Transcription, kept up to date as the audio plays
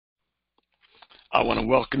I want to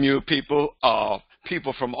welcome you, people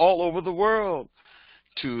from all over the world,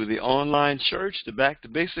 to the online church, the Back to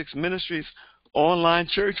Basics Ministries online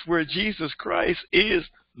church, where Jesus Christ is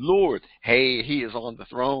Lord. Hey, He is on the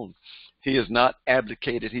throne. He has not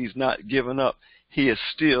abdicated. He's not given up. He is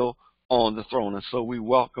still on the throne. And so we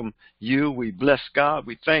welcome you. We bless God.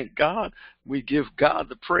 We thank God. We give God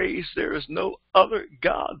the praise. There is no other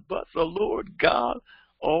God but the Lord God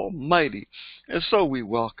Almighty. And so we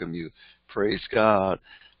welcome you. Praise God.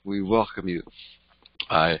 We welcome you.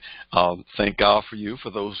 I thank God for you, for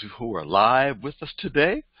those who are live with us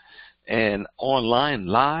today and online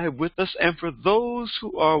live with us, and for those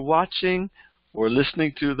who are watching or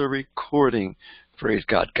listening to the recording. Praise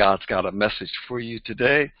God. God's got a message for you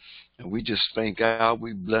today, and we just thank God.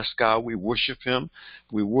 We bless God. We worship Him.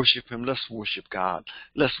 We worship Him. Let's worship God.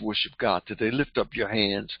 Let's worship God today. Lift up your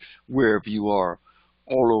hands wherever you are,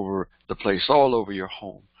 all over the place, all over your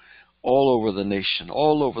home, all over the nation,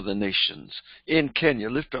 all over the nations. In Kenya,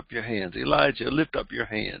 lift up your hands. Elijah, lift up your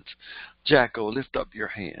hands. Jacko, lift up your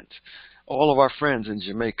hands. All of our friends in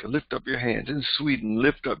Jamaica, lift up your hands. In Sweden,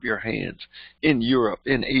 lift up your hands. In Europe,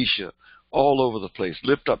 in Asia, all over the place,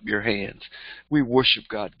 lift up your hands. We worship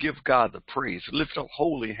God. Give God the praise. Lift up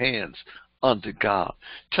holy hands unto God.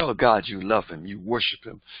 Tell God you love Him. You worship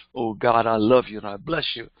Him. Oh God, I love you and I bless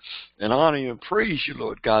you and honor you and praise you,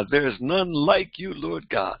 Lord God. There is none like you, Lord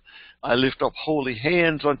God. I lift up holy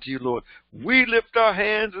hands unto you, Lord. We lift our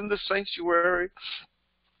hands in the sanctuary.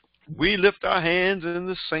 We lift our hands in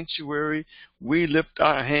the sanctuary. We lift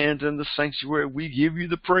our hands in the sanctuary. We give you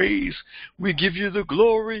the praise. We give you the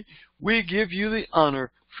glory. We give you the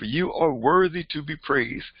honor, for you are worthy to be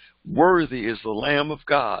praised. Worthy is the Lamb of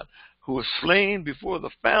God, who was slain before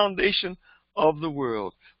the foundation of the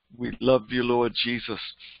world. We love you, Lord Jesus.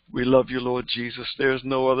 We love you, Lord Jesus. There's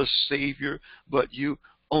no other Savior but you.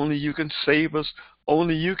 Only you can save us.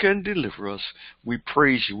 Only you can deliver us. We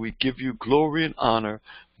praise you. We give you glory and honor.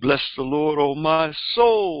 Bless the Lord, O my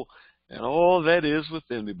soul, and all that is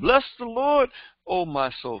within me. Bless the Lord, O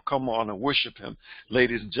my soul. Come on and worship Him.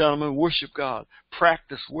 Ladies and gentlemen, worship God.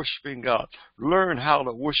 Practice worshiping God. Learn how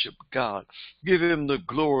to worship God. Give Him the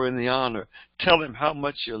glory and the honor. Tell Him how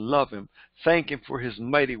much you love Him. Thank Him for His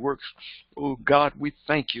mighty works. Oh God, we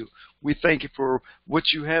thank you. We thank you for what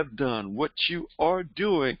you have done, what you are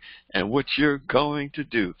doing, and what you're going to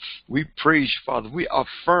do. We praise you, Father. We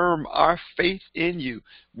affirm our faith in you.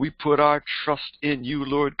 We put our trust in you,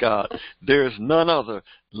 Lord God. There is none other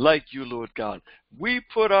like you, Lord God. We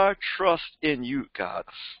put our trust in you, God.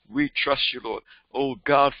 We trust you, Lord. Oh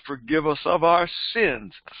God, forgive us of our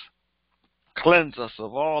sins. Cleanse us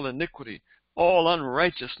of all iniquity, all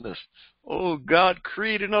unrighteousness. Oh God,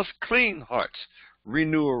 create in us clean hearts.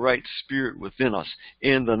 Renew a right spirit within us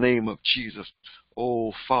in the name of Jesus.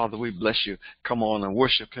 Oh, Father, we bless you. Come on and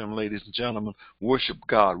worship Him, ladies and gentlemen. Worship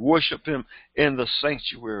God. Worship Him in the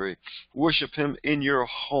sanctuary. Worship Him in your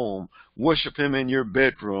home. Worship Him in your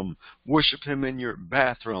bedroom. Worship Him in your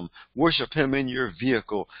bathroom. Worship Him in your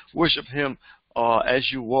vehicle. Worship Him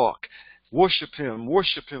as you walk. Worship Him,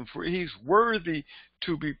 for He's worthy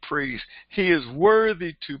to be praised. He is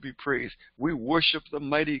worthy to be praised. We worship the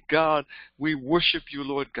mighty God. We worship you,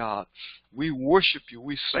 Lord God. We worship you.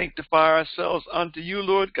 We sanctify ourselves unto you,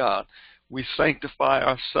 Lord God. We sanctify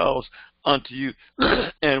ourselves unto you,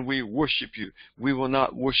 and we worship you. We will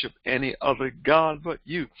not worship any other God but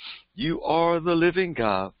you. You are the living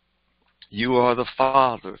God. You are the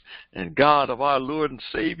Father and God of our Lord and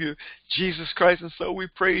Savior, Jesus Christ, and so we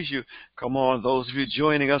praise you. Come on, those of you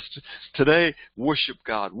joining us today, worship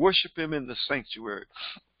God. Worship Him in the sanctuary.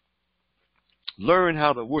 Learn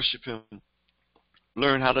how to worship Him.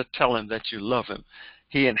 Learn how to tell Him that you love Him.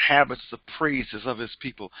 He inhabits the praises of His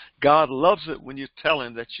people. God loves it when you tell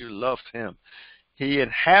Him that you love Him. He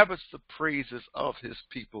inhabits the praises of His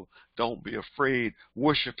people. Don't be afraid.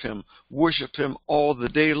 Worship Him. Worship Him all the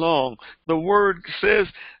day long. The Word says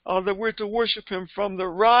that we're to worship Him from the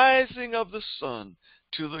rising of the sun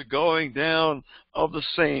to the going down of the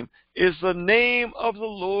same. Is the name of the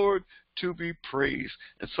Lord to be praised.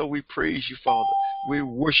 And so we praise you, Father. We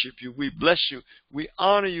worship you. We bless you. We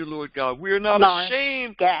honor you, Lord God. We are not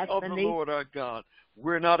ashamed of the Lord our God.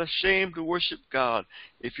 We're not ashamed to worship God.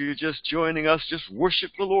 If you're just joining us, just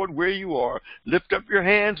worship the Lord where you are. Lift up your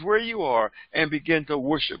hands where you are and begin to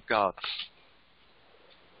worship God.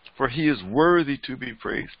 For He is worthy to be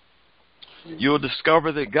praised. You'll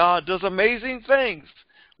discover that God does amazing things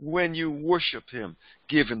when you worship Him.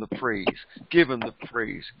 Give him the praise. Give him the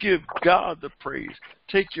praise. Give God the praise.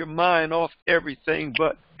 Take your mind off everything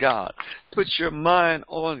but God. Put your mind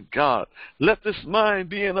on God. Let this mind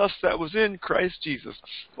be in us that was in Christ Jesus.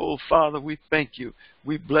 Oh, Father, we thank you.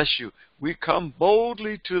 We bless you. We come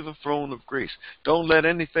boldly to the throne of grace. Don't let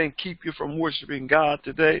anything keep you from worshiping God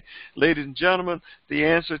today. Ladies and gentlemen, the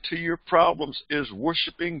answer to your problems is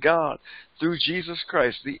worshiping God through Jesus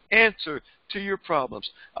Christ. The answer to your problems.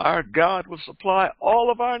 Our God will supply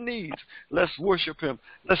all of our needs. Let's worship him.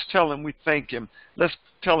 Let's tell him we thank him. Let's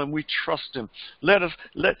tell him we trust him. Let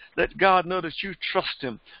God know that you trust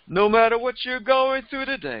him. No matter what you're going through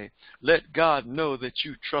today, let God know that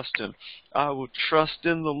you trust him. I will trust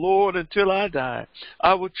in the Lord until I die.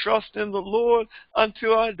 I will trust in the Lord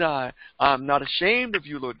until I die. I'm not ashamed of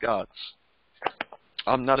you, Lord God.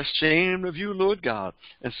 I'm not ashamed of you, Lord God.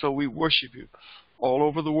 And so we worship you. All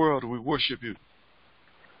over the world, we worship you.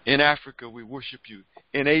 In Africa, we worship you.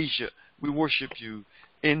 In Asia, we worship you.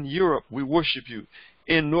 In Europe, we worship you.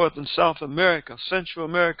 In North and South America, Central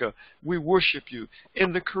America, we worship you.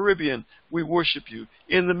 In the Caribbean, we worship you.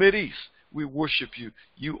 In the Mideast, we worship you.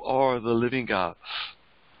 You are the living God.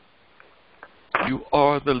 You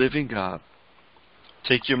are the living God.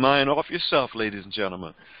 Take your mind off yourself, ladies and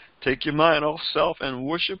gentlemen. Take your mind off self and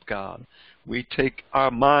worship God. We take our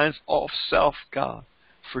minds off self, God.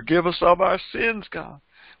 Forgive us of our sins, God.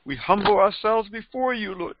 We humble ourselves before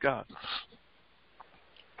you, Lord God.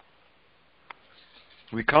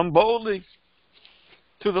 We come boldly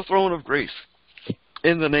to the throne of grace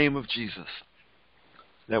in the name of Jesus,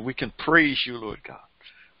 that we can praise you, Lord God.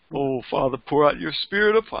 Oh, Father, pour out your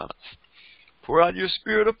Spirit upon us. Pour out your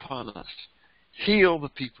Spirit upon us. Heal the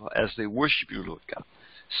people as they worship you, Lord God.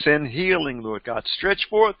 Send healing, Lord God. Stretch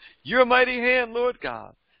forth your mighty hand, Lord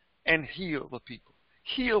God, and heal the people.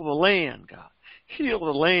 Heal the land, God. Heal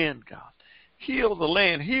the land, God. Heal the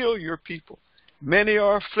land. Heal your people. Many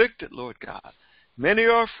are afflicted, Lord God. Many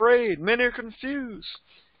are afraid. Many are confused.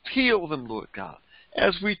 Heal them, Lord God,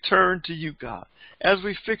 as we turn to you, God, as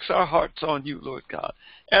we fix our hearts on you, Lord God,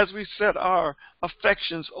 as we set our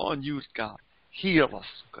affections on you, God. Heal us,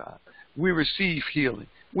 God. We receive healing.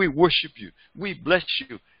 We worship you. We bless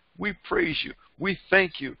you. We praise you. We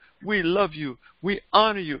thank you. We love you. We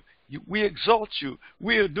honor you. We exalt you.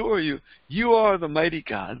 We adore you. You are the mighty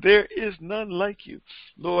God. There is none like you.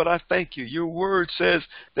 Lord, I thank you. Your word says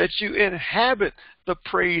that you inhabit the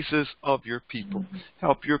praises of your people.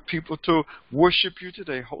 Help your people to worship you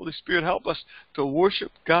today. Holy Spirit, help us to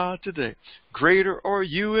worship God today. Greater are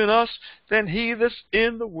you in us than he that's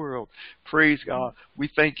in the world. Praise God. We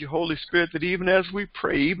thank you, Holy Spirit, that even as we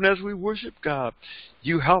pray, even as we worship God,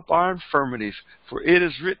 you help our infirmities. For it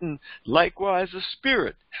is written, likewise the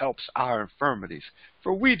Spirit helps our infirmities.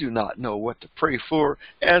 For we do not know what to pray for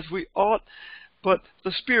as we ought, but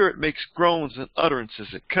the Spirit makes groans and utterances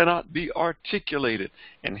that cannot be articulated.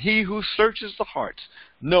 And he who searches the hearts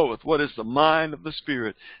knoweth what is the mind of the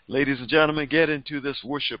Spirit. Ladies and gentlemen, get into this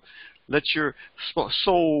worship. Let your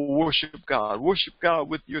soul worship God. Worship God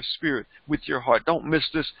with your spirit, with your heart. Don't miss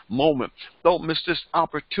this moment. Don't miss this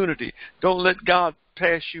opportunity. Don't let God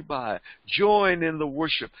pass you by. Join in the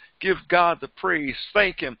worship. Give God the praise.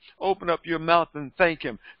 Thank him. Open up your mouth and thank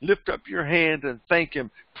him. Lift up your hand and thank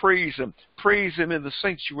him. Praise him. Praise him in the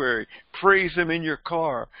sanctuary. Praise him in your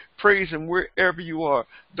car. Praise him wherever you are.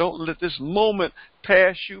 Don't let this moment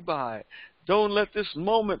pass you by. Don't let this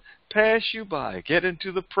moment pass you by. Get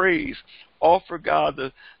into the praise. Offer God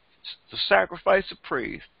the sacrifice of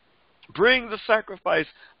praise. Bring the sacrifice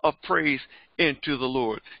of praise into the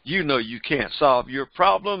Lord. You know you can't solve your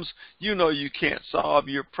problems. You know you can't solve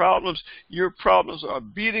your problems. Your problems are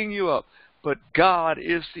beating you up. But God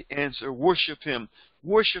is the answer. Worship him.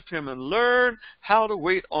 Worship him and learn how to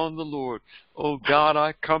wait on the Lord. Oh God,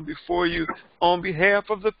 I come before you on behalf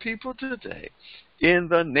of the people today, in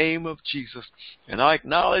the name of Jesus. And I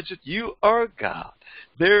acknowledge that you are God.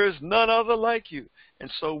 There is none other like you.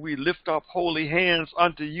 And so we lift up holy hands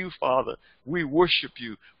unto you, Father. We worship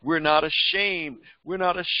you. We're not ashamed. We're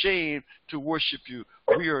not ashamed to worship you.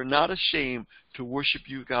 We are not ashamed to worship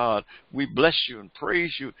you, God. We bless you and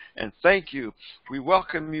praise you and thank you. We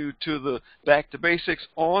welcome you to the Back to Basics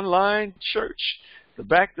online church. The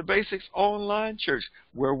Back to Basics online church,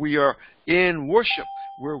 where we are in worship.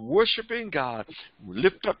 We're worshiping God.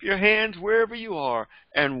 Lift up your hands wherever you are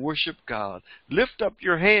and worship God. Lift up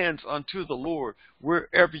your hands unto the Lord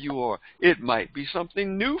wherever you are. It might be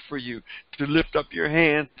something new for you to lift up your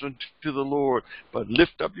hands unto the Lord, but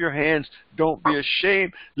lift up your hands. Don't be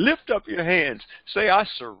ashamed. Lift up your hands. Say, I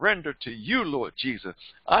surrender to you, Lord Jesus.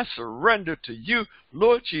 I surrender to you,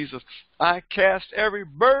 Lord Jesus. I cast every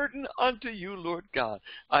burden unto you, Lord God.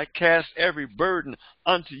 I cast every burden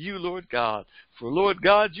unto you, Lord God. For, Lord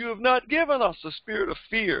God, you have not given us a spirit of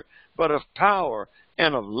fear, but of power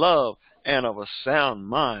and of love and of a sound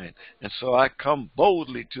mind. And so I come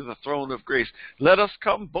boldly to the throne of grace. Let us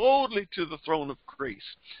come boldly to the throne of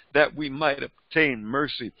grace, that we might obtain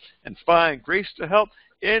mercy and find grace to help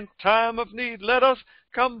in time of need. Let us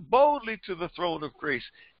come boldly to the throne of grace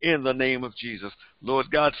in the name of Jesus.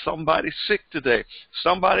 Lord God, somebody's sick today.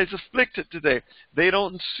 Somebody's afflicted today. They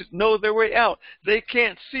don't know their way out. They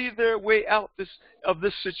can't see their way out of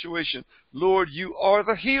this situation. Lord, you are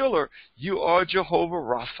the healer. You are Jehovah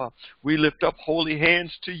Rapha. We lift up holy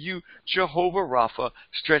hands to you, Jehovah Rapha.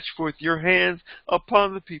 Stretch forth your hands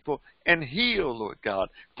upon the people and heal, Lord God.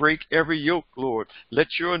 Break every yoke, Lord.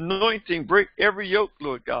 Let your anointing break every yoke,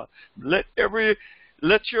 Lord God. Let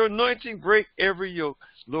your anointing break every yoke.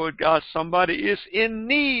 Lord God, somebody is in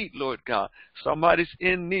need, Lord God. Somebody's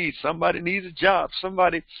in need. Somebody needs a job.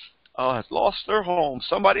 Somebody has lost their home.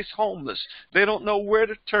 Somebody's homeless. They don't know where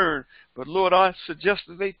to turn. But, Lord, I suggest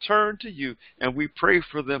that they turn to you, and we pray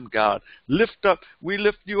for them, God. We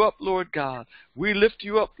lift you up, Lord God. We lift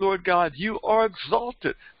you up, Lord God. You are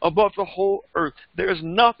exalted above the whole earth. There is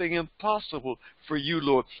nothing impossible for you,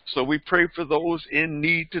 Lord. So we pray for those in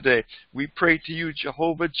need today. We pray to you,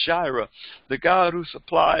 Jehovah Jireh, the God who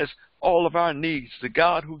supplies all of our needs, the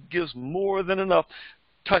God who gives more than enough.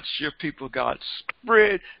 Touch your people, God.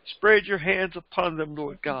 Spread your hands upon them,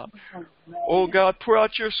 Lord God. Oh, God, pour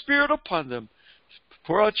out your spirit upon them.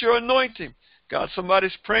 Pour out your anointing. God,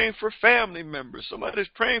 somebody's praying for family members. Somebody's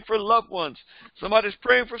praying for loved ones. Somebody's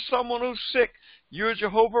praying for someone who's sick. You're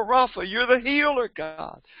Jehovah Rapha. You're the healer,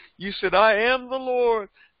 God. You said, I am the Lord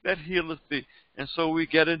that healeth thee. And so we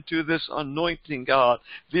get into this anointing, God.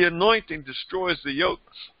 The anointing destroys the yoke.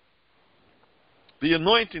 The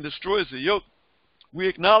anointing destroys the yoke. We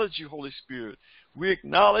acknowledge you, Holy Spirit. We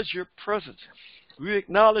acknowledge your presence. We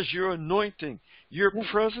acknowledge your anointing, your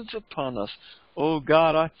presence upon us. Oh,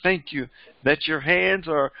 God, I thank you that your hands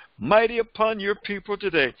are mighty upon your people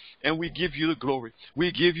today, and we give you the glory.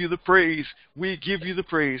 We give you the praise. We give you the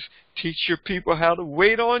praise. Teach your people how to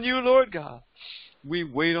wait on you, Lord God. We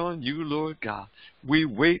wait on you, Lord God. We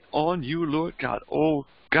wait on you, Lord God. Oh,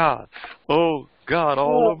 God. Oh, God,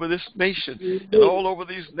 all over this nation and all over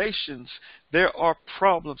these nations, there are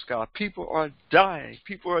problems, God. People are dying.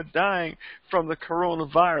 People are dying from the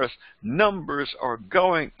coronavirus. Numbers are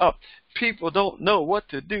going up. People don't know what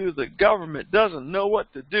to do. The government doesn't know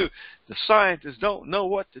what to do. The scientists don't know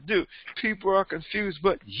what to do. People are confused,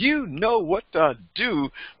 but you know what to do,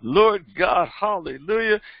 Lord God.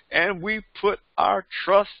 Hallelujah. And we put our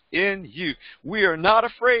trust in you. We are not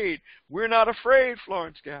afraid. We're not afraid,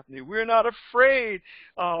 Florence Gaffney. We're not afraid,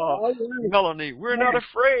 Melanie. We're not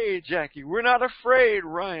afraid, Jackie. We're not afraid,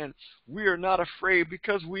 Ryan. We are not afraid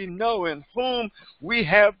because we know in whom we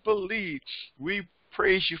have believed. We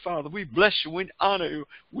praise you, Father. We bless you. We honor you.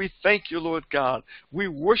 We thank you, Lord God. We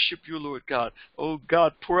worship you, Lord God. Oh,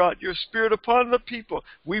 God, pour out your spirit upon the people.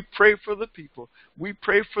 We pray for the people. We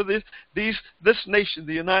pray for this nation,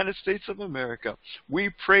 the United States of America.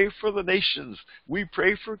 We pray for the nations. We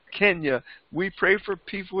pray for Kenya. We pray for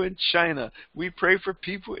people in China. We pray for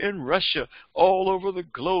people in Russia, all over the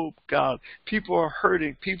globe, God. People are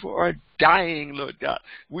hurting. People are dying, Lord God.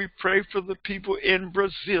 We pray for the people in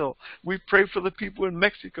Brazil. We pray for the people in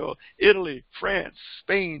Mexico, Italy, France,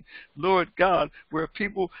 Spain, Lord God, where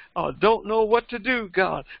people don't know what to do,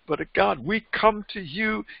 God. But God, we come to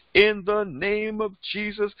you in the name of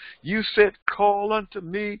Jesus. You said, call unto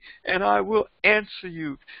me, and I will answer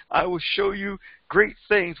you. I will show you great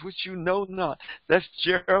things which you know not. That's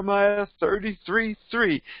Jeremiah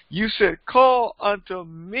 33:3. You said, call unto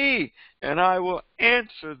me, and I will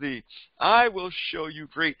answer thee. I will show you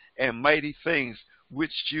great and mighty things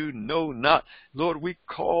which you know not. Lord, we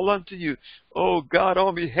call unto you, oh God,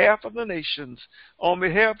 on behalf of the nations, on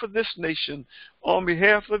behalf of this nation, on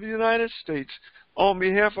behalf of the United States, on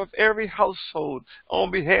behalf of every household, on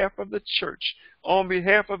behalf of the church, on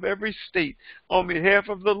behalf of every state, on behalf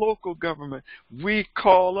of the local government, we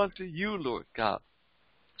call unto you, Lord God.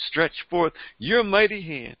 Stretch forth your mighty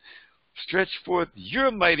hand. Stretch forth your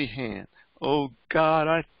mighty hand. Oh God,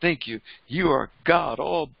 I thank you. You are God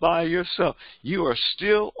all by yourself. You are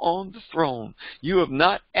still on the throne. You have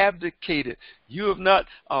not abdicated. You have not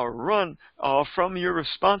run from your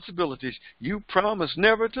responsibilities. You promised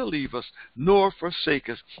never to leave us nor forsake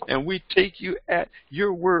us. And we take you at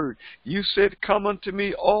your word. You said, come unto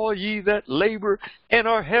me, all ye that labor and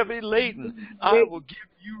are heavy laden. I will give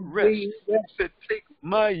you rest. You said, take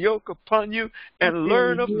my yoke upon you and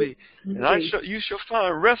learn of me. And you shall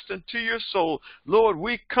find rest unto your soul. Lord,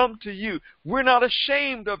 we come to you. We're not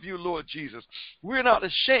ashamed of you, Lord Jesus. We're not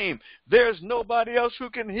ashamed. There's nobody else who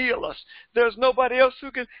can heal us. There's nobody else who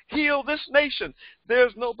can heal this nation.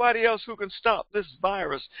 There's nobody else who can stop this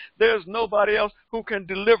virus. There's nobody else who can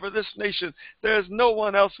deliver this nation. There's no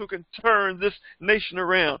one else who can turn this nation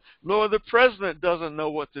around. Lord, the president doesn't know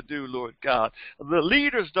what to do, Lord God. The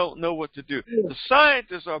leaders don't know what to do. The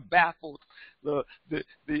scientists are baffled. The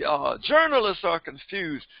journalists are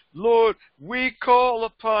confused. Lord, we call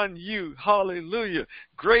upon you. Hallelujah.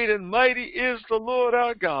 Great and mighty is the Lord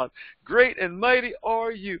our God. Great and mighty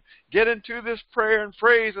are you. Get into this prayer and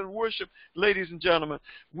praise and worship, ladies and gentlemen.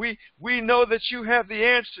 We know that you have the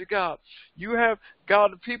answer, God. You have,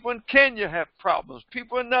 God, the people in Kenya have problems.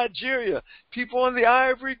 People in Nigeria, people on the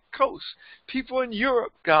Ivory Coast, people in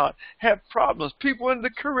Europe, God, have problems. People in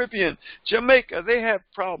the Caribbean, Jamaica, they have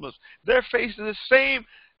problems. They're facing the same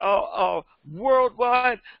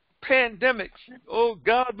worldwide pandemic. Oh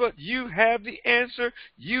God, but you have the answer.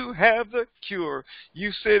 You have the cure.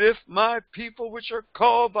 You said, if my people which are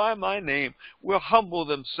called by my name will humble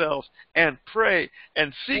themselves and pray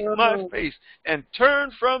and seek my face and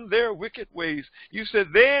turn from their wicked ways, you said,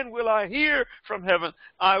 then will I hear from heaven.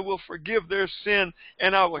 I will forgive their sin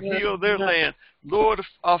and I will heal their land. Lord,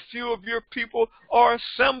 a few of your people are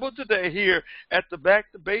assembled today here at the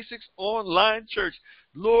Back to Basics online church.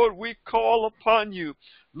 Lord, we call upon you.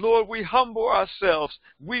 Lord, we humble ourselves.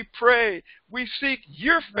 We pray. We seek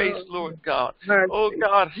your face, Lord God. Oh,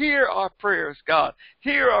 God, hear our prayers, God.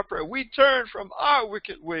 Hear our prayer. We turn from our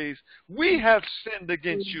wicked ways. We have sinned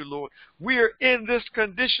against you, Lord. We are in this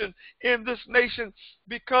condition in this nation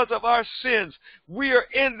because of our sins. We are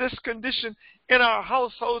in this condition in our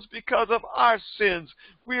households because of our sins.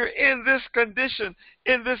 We are in this condition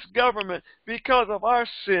in this government because of our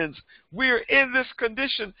sins. We are in this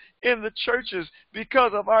condition in the churches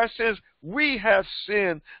because of our sins. We have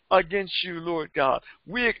sinned against you, Lord God.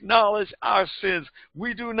 We acknowledge our sins.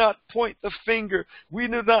 We do not point the finger. We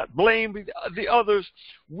do not blame the others.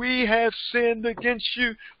 We have sinned against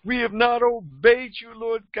you. We have not obeyed you,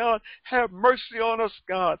 Lord God. Have mercy on us,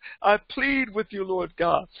 God. I plead with you, Lord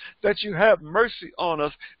God, that you have mercy on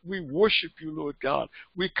us. We worship you, Lord God.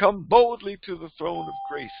 We come boldly to the throne of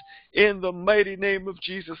grace in the mighty name of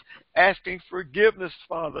Jesus, asking forgiveness,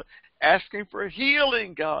 Father, asking for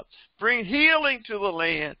healing, God. Bring healing to the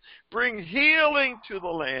land. Bring healing to the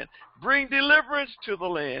land. Bring deliverance to the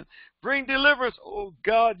land. Bring deliverance. Oh,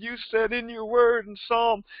 God, you said in your word in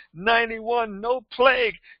Psalm 91, no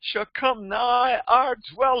plague shall come nigh our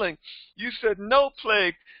dwelling. You said no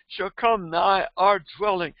plague shall come nigh our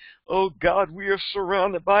dwelling. Oh, God, we are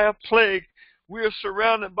surrounded by a plague. We are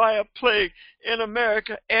surrounded by a plague in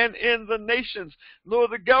America and in the nations.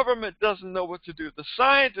 Lord, the government doesn't know what to do. The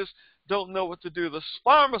scientists don't know what to do. The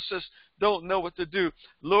pharmacists don't know what to do.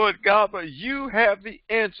 Lord God, but you have the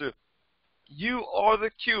answer. You are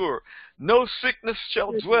the cure. No sickness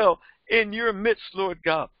shall dwell in your midst, Lord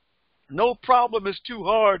God. No problem is too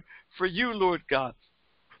hard for you, Lord God.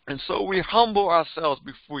 And so we humble ourselves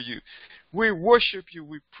before you. We worship you.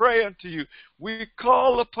 We pray unto you. We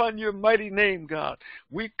call upon your mighty name, God.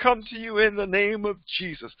 We come to you in the name of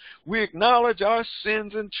Jesus. We acknowledge our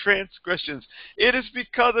sins and transgressions. It is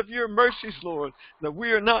because of your mercies, Lord, that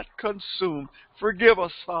we are not consumed. Forgive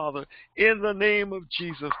us, Father, in the name of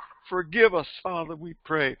Jesus. Forgive us, Father, we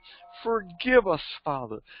pray. Forgive us,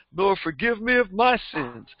 Father. Lord, forgive me of my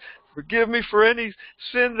sins. Forgive me for any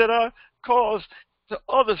sin that I caused to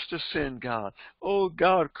others to sin, God. Oh,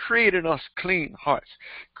 God, create in us clean hearts.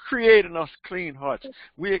 Create in us clean hearts.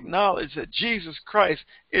 We acknowledge that Jesus Christ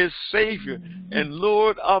is Savior and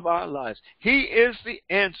Lord of our lives. He is the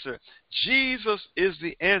answer. Jesus is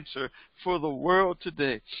the answer for the world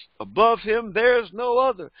today. Above him, there is no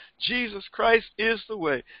other. Jesus Christ is the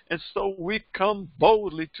way. And so we come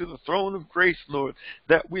boldly to the throne of grace, Lord,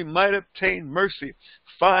 that we might obtain mercy,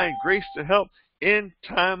 find grace to help in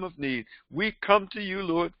time of need. We come to you,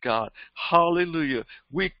 Lord God. Hallelujah.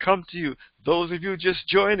 We come to you. Those of you just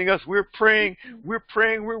joining us, we're praying,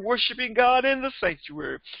 we're worshiping God in the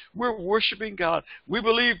sanctuary. We're worshiping God. We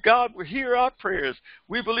believe God will hear our prayers.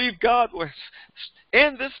 We believe God will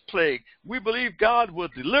end this plague. We believe God will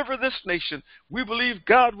deliver this nation. We believe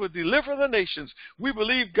God will deliver the nations. We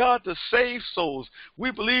believe God to save souls.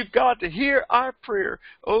 We believe God to hear our prayer.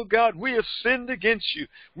 Oh God, we have sinned against you.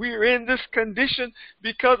 We are in this condition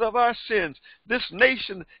because of our sins. This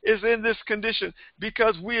nation is in this condition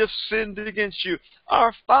because we have sinned against you.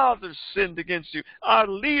 Our fathers sinned against you. Our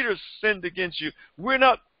leaders sinned against you. We're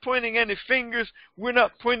not pointing any fingers. We're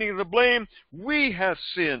not pointing the blame. We have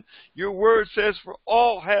sinned. Your word says, for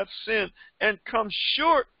all have sinned and come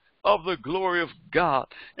short of the glory of God.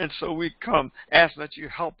 And so we come asking that you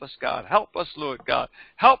help us, God. Help us, Lord God.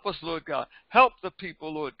 Help us, Lord God. Help the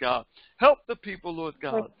people, Lord God. Help the people, Lord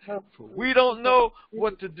God. For we don't know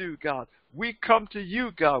what to do, God. We come to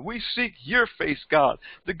you, God. We seek your face, God.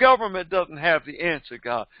 The government doesn't have the answer,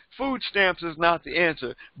 God. Food stamps is not the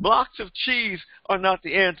answer. Blocks of cheese are not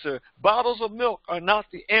the answer. Bottles of milk are not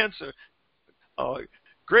the answer.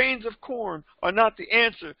 Grains of corn are not the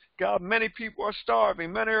answer. God, many people are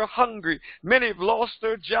starving. Many are hungry. Many have lost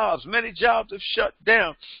their jobs. Many jobs have shut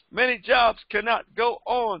down. Many jobs cannot go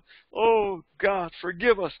on. Oh, God,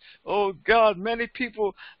 forgive us. Oh, God, many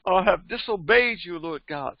people have disobeyed you, Lord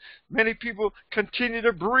God. Many people continue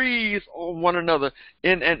to breathe on one another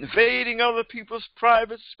in invading other people's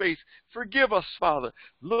private space. Forgive us, Father.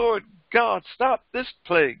 Lord God, stop this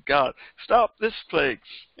plague, God. Stop this plague.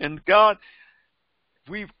 And God,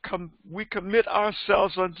 we commit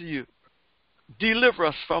ourselves unto you. Deliver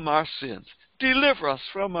us from our sins. Deliver us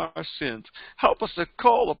from our sins. Help us to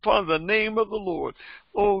call upon the name of the Lord.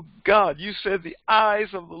 Oh God, you said the eyes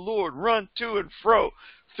of the Lord run to and fro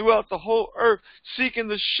throughout the whole earth, seeking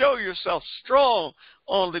to show yourself strong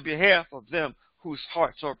on the behalf of them whose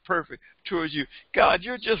hearts are perfect towards you. God,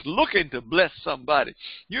 you're just looking to bless somebody.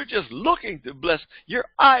 You're just looking to bless. Your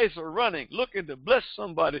eyes are running, looking to bless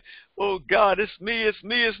somebody. Oh, God, it's me,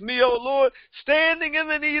 oh, Lord, standing in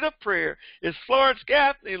the need of prayer. It's Florence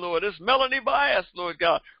Gaffney, Lord. It's Melanie Bias, Lord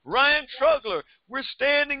God. Ryan Trugler. We're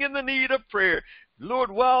standing in the need of prayer.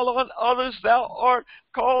 Lord, while on others thou art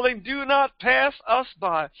calling, do not pass us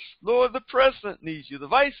by. Lord, the president needs you. The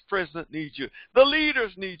vice president needs you. The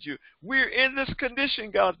leaders need you. We're in this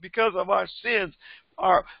condition, God, because of our sins,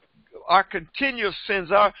 our continuous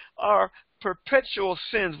sins, our perpetual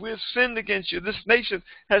sins. We have sinned against you. This nation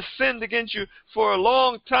has sinned against you for a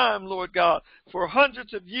long time, Lord God. For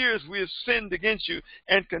hundreds of years we have sinned against you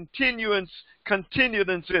and continued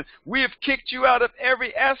in sin. We have kicked you out of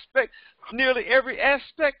every aspect, nearly every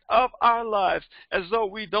aspect of our lives, as though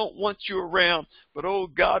we don't want you around. But, oh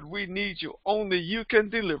God, we need you. Only you can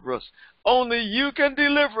deliver us. Only you can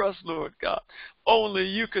deliver us, Lord God. Only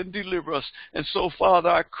you can deliver us. And so, Father,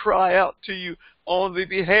 I cry out to you on the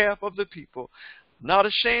behalf of the people. Not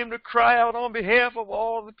ashamed to cry out on behalf of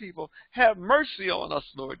all the people. Have mercy on us,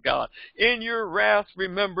 Lord God. In your wrath,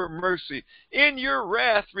 remember mercy. In your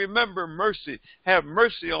wrath, remember mercy. Have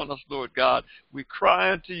mercy on us, Lord God. We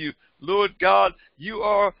cry unto you. Lord God, you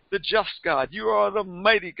are the just God. You are the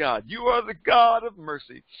mighty God. You are the God of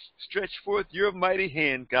mercy. Stretch forth your mighty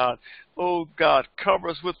hand, God. Oh, God, cover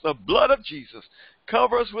us with the blood of Jesus.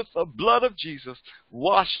 Cover us with the blood of Jesus.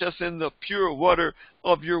 Wash us in the pure water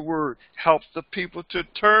of your word. Help the people to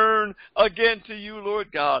turn again to you,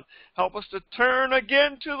 Lord God. Help us to turn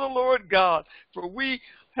again to the Lord God, for we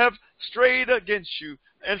have strayed against you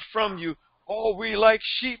and from you. All we like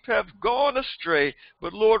sheep have gone astray.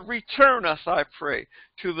 But, Lord, return us, I pray,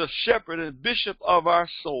 to the shepherd and bishop of our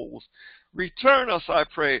souls. Return us, I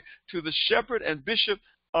pray, to the shepherd and bishop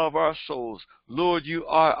of our souls. Lord, you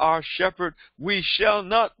are our shepherd. We shall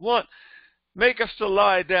not want. Make us to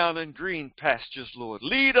lie down in green pastures, Lord.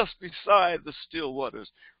 Lead us beside the still waters.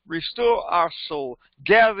 Restore our soul.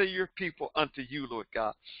 Gather your people unto you, Lord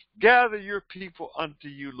God. Gather your people unto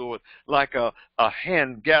you, Lord, like a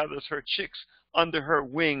hen gathers her chicks under her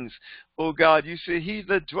wings. O God, you say, he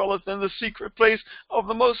that dwelleth in the secret place of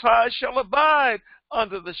the Most High shall abide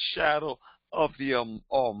under the shadow of the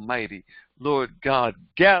Almighty. Lord God,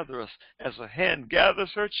 gather us as a hen gathers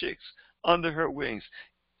her chicks under her wings.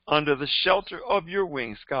 Under the shelter of your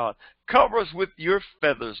wings, God. Cover us with your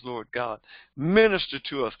feathers, Lord God. Minister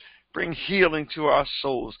to us. Bring healing to our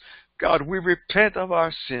souls. God, we repent of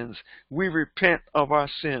our sins. We repent of our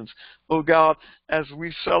sins. Oh God, as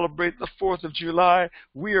we celebrate the 4th of July,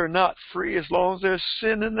 we are not free as long as there's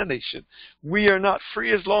sin in the nation. We are not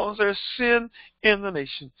free as long as there's sin in the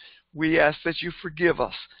nation. We ask that you forgive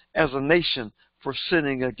us as a nation for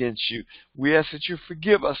sinning against you. We ask that you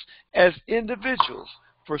forgive us as individuals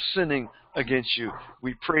for sinning against you.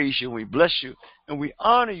 We praise you, we bless you, and we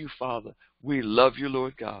honor you, Father. We love you,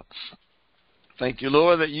 Lord God. Thank you,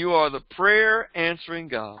 Lord, that you are the prayer-answering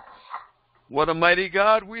God. What a mighty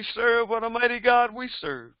God we serve. What a mighty God we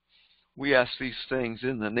serve. We ask these things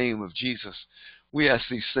in the name of Jesus. We ask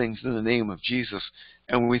these things in the name of Jesus.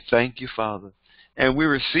 And we thank you, Father. And we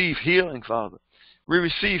receive healing, Father. We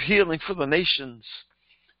receive healing for the nations.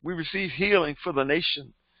 We receive healing for the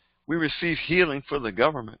nation. We receive healing for the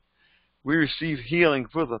government. We receive healing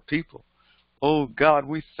for the people. Oh, God,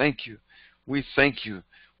 we thank you. We thank you.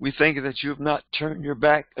 We thank you that you have not turned your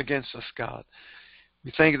back against us, God.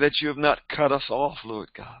 We thank you that you have not cut us off, Lord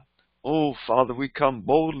God. Oh, Father, we come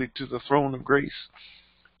boldly to the throne of grace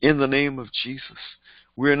in the name of Jesus.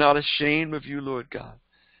 We are not ashamed of you, Lord God.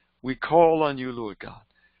 We call on you, Lord God.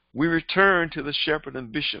 We return to the shepherd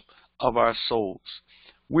and bishop of our souls.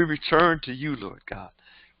 We return to you, Lord God.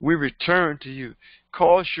 We return to you.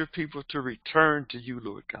 Cause your people to return to you,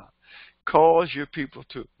 Lord God. Cause your people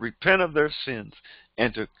to repent of their sins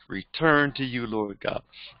and to return to you, Lord God.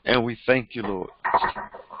 And we thank you, Lord.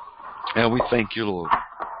 And we thank you, Lord.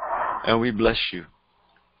 And we bless you.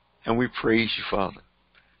 And we praise you, Father.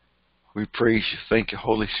 We praise you. Thank you,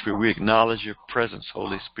 Holy Spirit. We acknowledge your presence,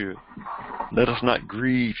 Holy Spirit. Let us not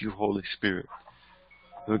grieve you, Holy Spirit.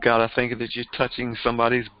 Lord God, I thank you that you're touching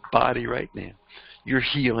somebody's body right now. You're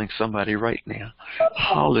healing somebody right now.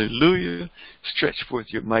 Hallelujah. Stretch forth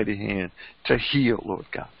your mighty hand to heal, Lord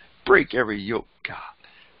God. Break every yoke, God.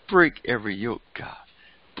 Break every yoke, God.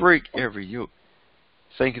 Break every yoke.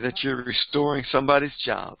 Thank you that you're restoring somebody's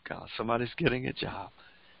job, God. Somebody's getting a job.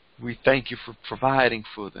 We thank you for providing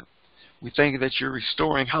for them. We thank you that you're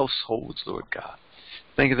restoring households, Lord God.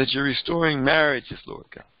 Thank you that you're restoring marriages, Lord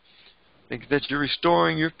God. Thank you that you're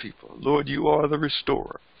restoring your people. Lord, you are the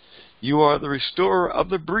restorer. You are the restorer of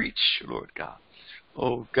the breach, Lord God.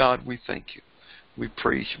 Oh, God, we thank you. We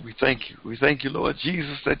praise you. We thank you. We thank you, Lord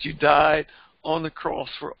Jesus, that you died on the cross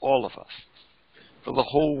for all of us, for the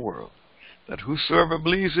whole world, that whosoever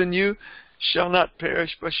believes in you shall not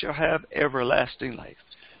perish but shall have everlasting life.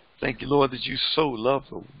 Thank you, Lord, that you so love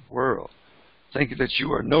the world. Thank you that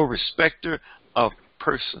you are no respecter of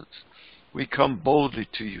persons. We come boldly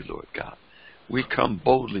to you, Lord God. We come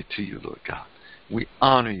boldly to you, Lord God. We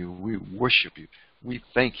honor you. We worship you. We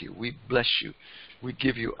thank you. We bless you. We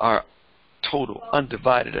give you our total,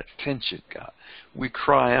 undivided attention, God. We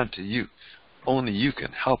cry unto you. Only you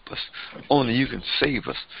can help us. Only you can save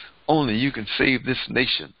us. Only you can save this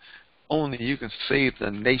nation. Only you can save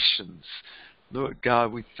the nations. Lord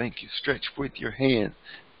God, we thank you. Stretch forth your hand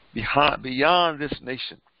beyond this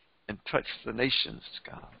nation and touch the nations,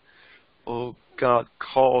 God. Oh, God,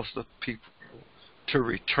 cause the people to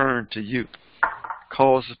return to you.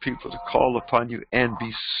 Cause the people to call upon you and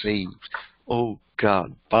be saved. Oh,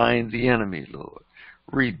 God, bind the enemy, Lord.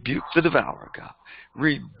 Rebuke the devourer, God.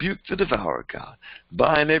 Rebuke the devourer, God.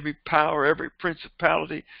 Bind every power, every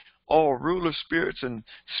principality, all ruler spirits and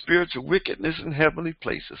spiritual wickedness in heavenly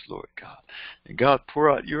places, Lord God. And God, pour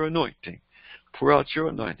out your anointing. Pour out your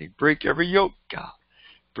anointing. Break every yoke, God.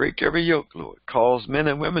 Break every yoke, Lord. Cause men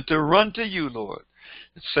and women to run to you, Lord,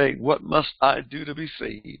 and say, what must I do to be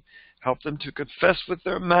saved? Help them to confess with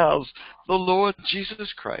their mouths the Lord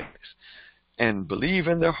Jesus Christ and believe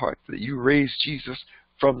in their heart that you raised Jesus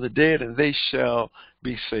from the dead and they shall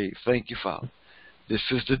be saved. Thank you, Father. This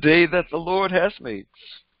is the day that the Lord has made.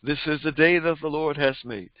 This is the day that the Lord has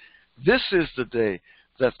made. This is the day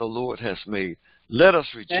that the Lord has made. Let us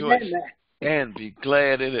rejoice and be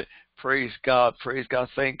glad in it. Praise God, praise God.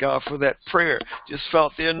 Thank God for that prayer. Just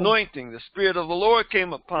felt the anointing. The Spirit of the Lord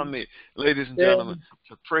came upon me, ladies and gentlemen,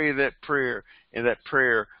 to pray that prayer, and that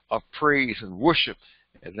prayer of praise and worship,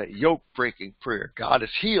 and that yoke-breaking prayer. God is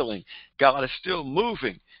healing. God is still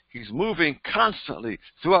moving. He's moving constantly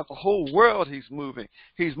throughout the whole world. He's moving.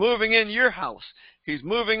 He's moving in your house. He's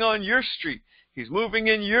moving on your street. He's moving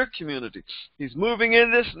in your community. He's moving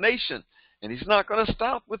in this nation. And he's not going to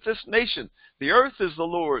stop with this nation. The earth is the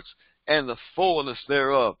Lord's, and the fullness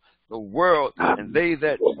thereof, the world and they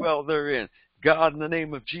that dwell therein. God, in the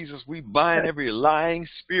name of Jesus, we bind every lying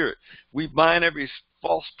spirit. We bind every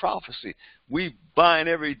false prophecy. We bind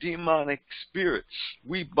every demonic spirit.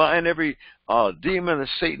 We bind every demon that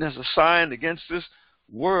Satan has assigned against this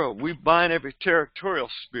world. We bind every territorial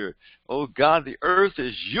spirit. Oh God, the earth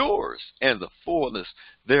is yours and the fullness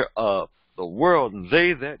thereof, the world and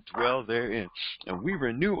they that dwell therein. And we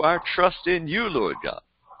renew our trust in you, Lord God.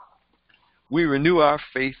 We renew our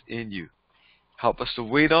faith in you. Help us to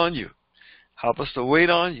wait on you. Help us to wait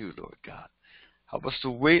on you, Lord God. Help us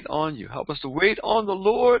to wait on you. Help us to wait on the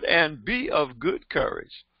Lord and be of good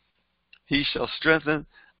courage. He shall strengthen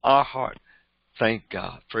our heart. Thank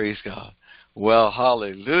God. Praise God. Well,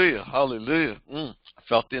 hallelujah. Hallelujah. I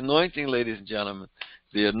felt the anointing, ladies and gentlemen.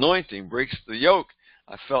 The anointing breaks the yoke.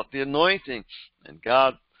 I felt the anointing. And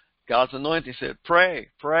God's anointing said, pray,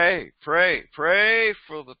 pray, pray, pray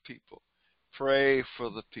for the people. Pray for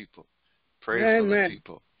the people. Pray for the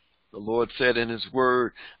people. The Lord said in his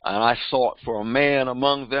word, and I sought for a man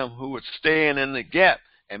among them who would stand in the gap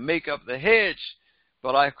and make up the hedge,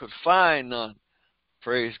 but I could find none.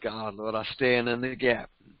 Praise God, Lord, I stand in the gap.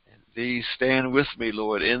 And these stand with me,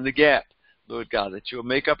 Lord, in the gap. Lord God, that you'll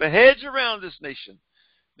make up a hedge around this nation.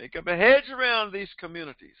 Make up a hedge around these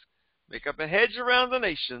communities. Make up a hedge around the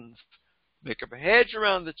nations. Make up a hedge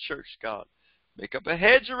around the church, God. Make up a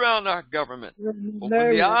hedge around our government. Open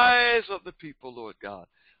the eyes of the people, Lord God.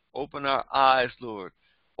 Open our eyes, Lord.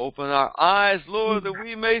 Open our eyes, Lord, that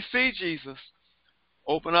we may see Jesus.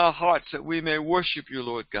 Open our hearts that we may worship you,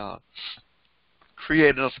 Lord God.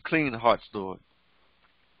 Create in us clean hearts, Lord.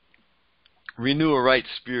 Renew a right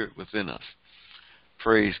spirit within us.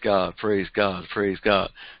 Praise God, praise God, praise God.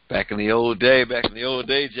 Back in the old day,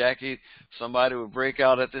 Jackie, somebody would break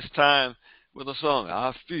out at this time with a song.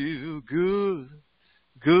 I feel good,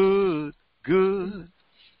 good, good.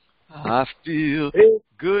 I feel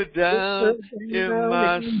good down in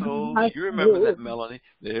my soul. You remember that melody.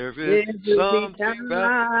 There is something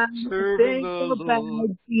about serving the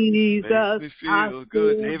Lord. Makes me feel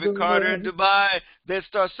good. David Carter in Dubai, they'd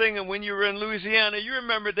start singing when you were in Louisiana. You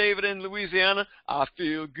remember David in Louisiana? I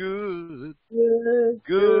feel good,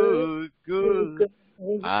 good, good.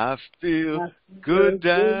 I feel good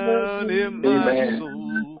down in my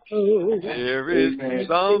soul. There is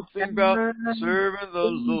something about serving the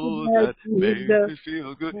Lord that makes me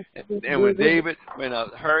feel good. And when the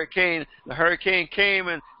hurricane came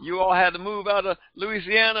and you all had to move out of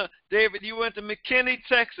Louisiana, David, you went to McKinney,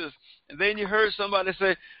 Texas, and then you heard somebody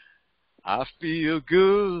say, I feel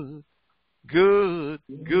good, good,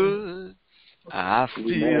 good. I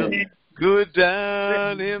feel good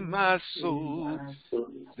down in my soul.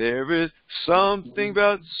 There is something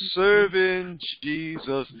about serving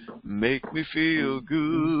Jesus make me feel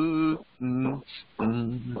good.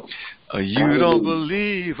 You don't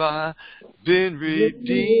believe I've been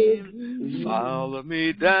redeemed. Follow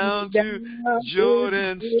me down to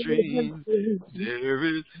Jordan stream. There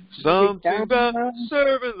is something about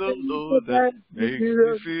serving the Lord that makes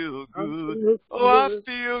me feel good. Oh, I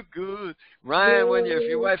feel good. Ryan, if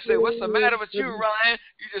your wife say, what's the matter with you, Ryan?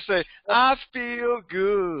 You just say, I feel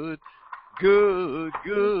good, good,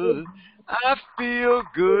 good. I feel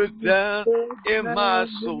good down in my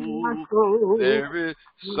soul. There is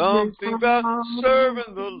something about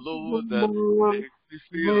serving the Lord that makes me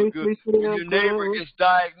feel good. When your neighbor gets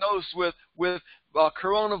diagnosed with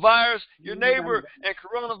coronavirus, your neighbor and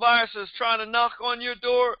coronavirus is trying to knock on your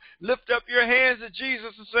door, lift up your hands to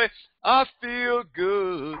Jesus and say, I feel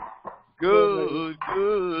good, good,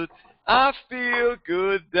 good. I feel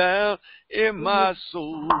good down in my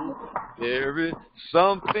soul. There is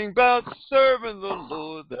something about serving the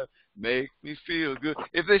Lord that makes me feel good.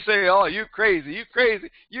 If they say, oh, you crazy, you crazy,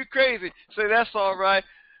 you crazy, say, that's all right.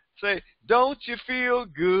 Say, don't you feel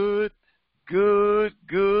good, good,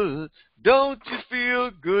 good? Don't you feel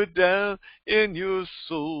good down in your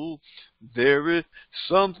soul? There is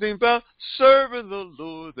something about serving the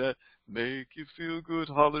Lord that make you feel good.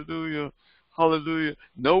 Hallelujah. Hallelujah.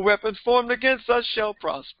 No weapon formed against us shall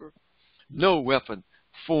prosper. No weapon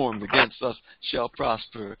formed against us shall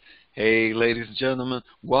prosper. Hey, ladies and gentlemen,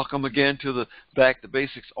 welcome again to the Back to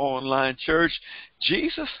Basics online church.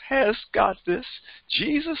 Jesus has got this.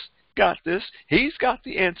 Jesus got this. He's got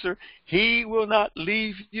the answer. He will not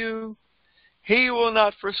leave you. He will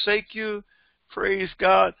not forsake you. Praise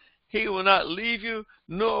God. He will not leave you,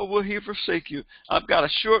 nor will he forsake you. I've got a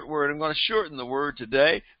short word. I'm going to shorten the word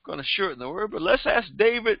today. But let's ask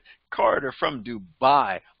David Carter from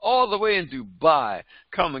Dubai, all the way in Dubai,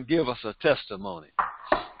 come and give us a testimony.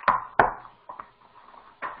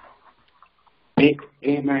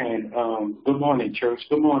 Amen. Good morning, church.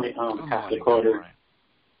 Good morning, Pastor Carter.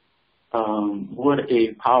 What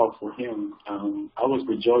a powerful hymn. I was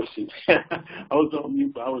rejoicing. I was on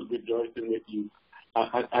mute, but I was rejoicing with you.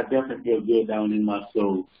 I definitely feel good down in my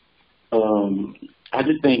soul. I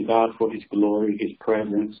just thank God for his glory, his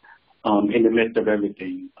presence in the midst of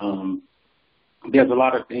everything. There's a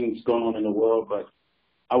lot of things going on in the world, but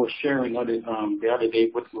I was sharing the other day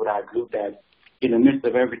with our group that in the midst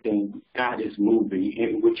of everything, God is moving.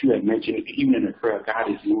 And what you had mentioned, even in the prayer, God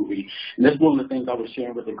is moving. And that's one of the things I was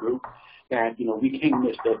sharing with the group, that, we can't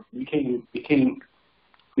miss that.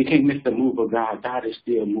 We we can't miss the move of God. God is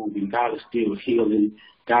still moving. God is still healing.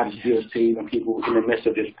 God is still saving people in the midst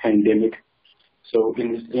of this pandemic. So,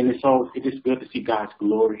 it is good to see God's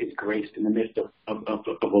glory, His grace in the midst of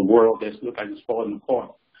a world that's look like it's falling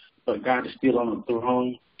apart. But God is still on the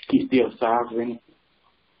throne. He's still sovereign.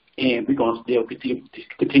 And we're going to still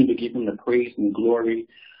continue to give Him the praise and the glory.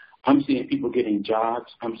 I'm seeing people getting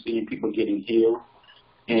jobs. I'm seeing people getting healed.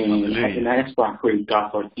 And that's why I praise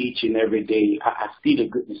God for each and every day. I see the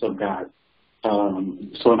goodness of God.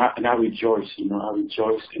 And I rejoice, I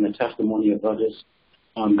rejoice in the testimony of others.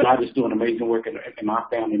 God is doing amazing work in my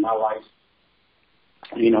family, in my life.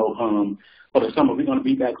 For the summer, we're going to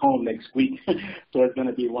be back home next week. So it's going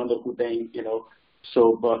to be a wonderful thing,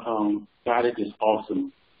 So, but God is just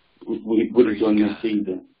awesome. We're doing this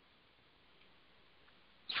season.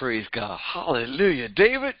 Praise God. Hallelujah.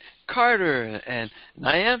 David Carter and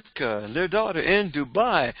Nyamka and their daughter in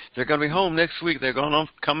Dubai. They're going to be home next week. They're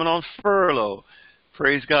coming on furlough.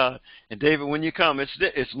 Praise God. And David, when you come,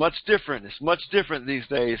 it's much different. It's much different these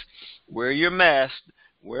days. Wear your mask.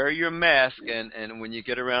 And when you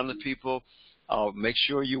get around the people, make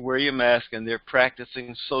sure you wear your mask. And they're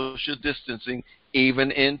practicing social distancing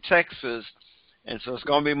even in Texas. And so it's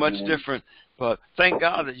going to be much different. But thank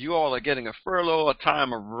God that you all are getting a furlough, a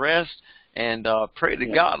time of rest, and pray to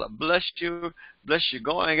God to bless you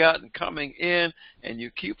going out and coming in, and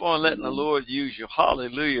you keep on letting the Lord use you.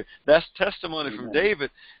 Hallelujah. That's testimony from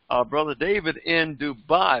David, Brother David in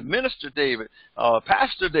Dubai, Minister David,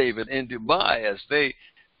 Pastor David in Dubai, as they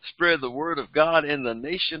spread the word of God in the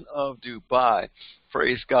nation of Dubai.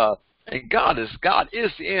 Praise God. And God is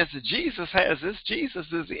the answer. Jesus has this. Jesus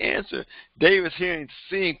is the answer. David's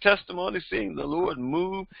seeing testimony, seeing the Lord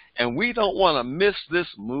move, and we don't want to miss this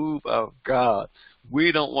move of God.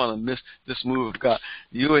 We don't want to miss this move of God.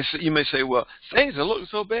 You may say, well, things are looking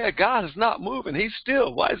so bad. God is not moving. He's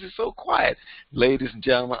still. Why is he so quiet? Ladies and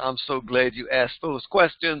gentlemen, I'm so glad you asked those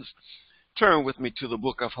questions. Turn with me to the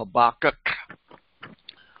book of Habakkuk.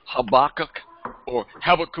 Habakkuk, or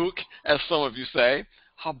Habakkuk, as some of you say.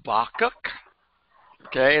 Habakkuk,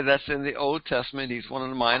 okay, that's in the Old Testament. He's one of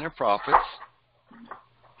the minor prophets.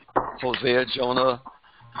 Hosea, Jonah,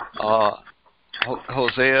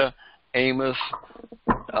 Hosea, Amos,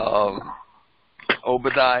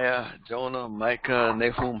 Obadiah, Jonah, Micah,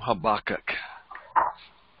 Nahum, Habakkuk.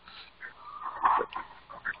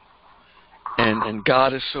 And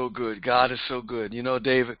God is so good. God is so good.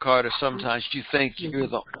 David Carter, sometimes you think you're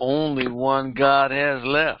the only one God has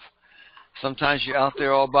left. Sometimes you're out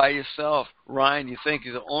there all by yourself. Ryan, you think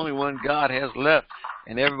you're the only one God has left,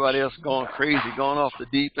 and everybody else going crazy, going off the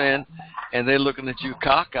deep end, and they're looking at you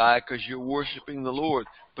cockeyed because you're worshiping the Lord.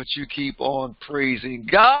 But you keep on praising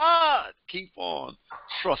God. Keep on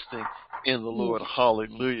trusting in the Lord.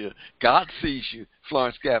 Hallelujah. God sees you.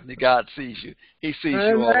 Florence Gaffney, God sees you. He sees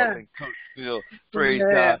you all up in Cookville. Praise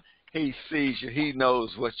God. He sees you. He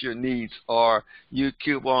knows what your needs are. You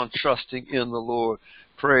keep on trusting in the Lord.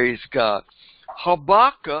 Praise God.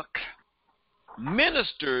 Habakkuk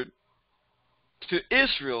ministered to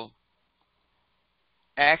Israel,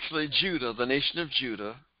 actually Judah, the nation of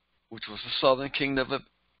Judah, which was the southern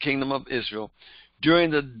kingdom of Israel,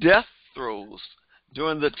 during the death throes,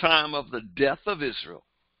 during the time of the death of Israel.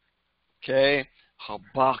 Okay,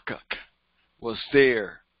 Habakkuk was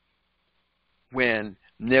there when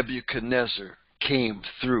Nebuchadnezzar came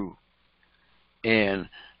through and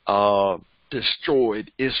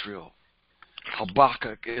destroyed Israel.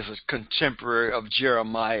 Habakkuk is a contemporary of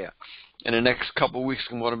Jeremiah. In the next couple of weeks,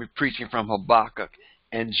 I'm going to be preaching from Habakkuk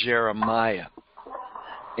and Jeremiah.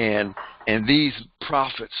 And these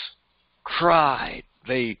prophets cried.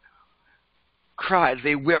 They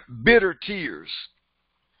wept bitter tears.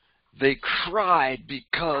 They cried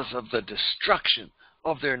because of the destruction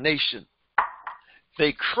of their nation.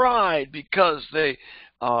 They cried because they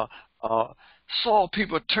saw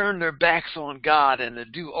people turn their backs on God and to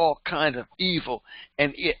do all kind of evil.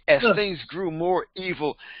 And as things grew more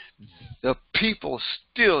evil, the people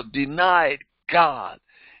still denied God.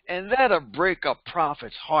 And that'll break a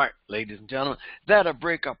prophet's heart, ladies and gentlemen. That'll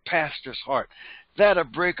break a pastor's heart. That'll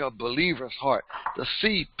break a believer's heart to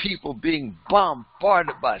see people being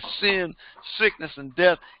bombarded by sin, sickness, and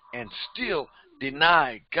death, and still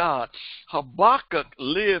deny God. Habakkuk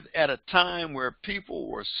lived at a time where people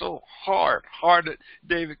were so hard-hearted.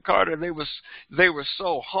 David Carter, they were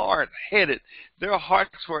so hard-headed. Their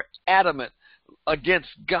hearts were adamant, against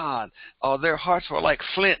God. Their hearts were like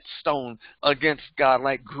flintstone against God,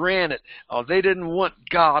 like granite. They didn't want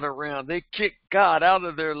God around. They kicked God out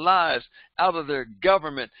of their lives, out of their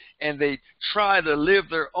government, and they tried to live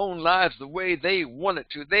their own lives the way they wanted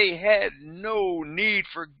to. They had no need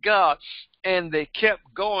for God, and they kept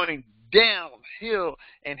going downhill.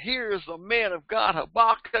 And here's the man of God,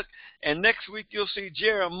 Habakkuk, and next week you'll see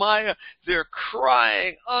Jeremiah. They're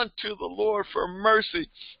crying unto the Lord for mercy.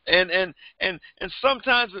 And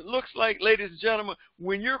sometimes it looks like, ladies and gentlemen,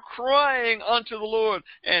 when you're crying unto the Lord,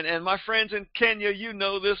 and my friends in Kenya, you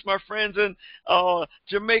know this, my friends in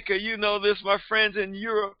Jamaica, you know this, my friends in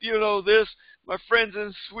Europe, you know this, my friends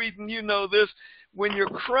in Sweden, you know this. When you're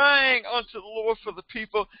crying unto the Lord for the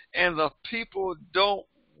people, and the people don't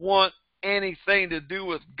want anything to do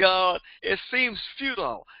with God, it seems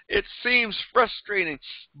futile. It seems frustrating.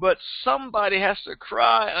 But somebody has to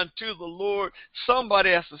cry unto the Lord.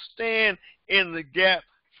 Somebody has to stand in the gap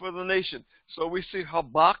for the nation. So we see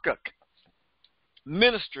Habakkuk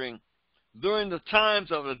ministering during the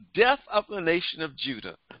times of the death of the nation of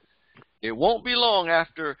Judah. It won't be long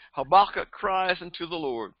after Habakkuk cries unto the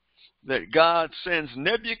Lord that God sends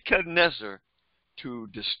Nebuchadnezzar to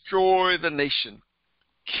destroy the nation,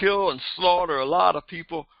 kill and slaughter a lot of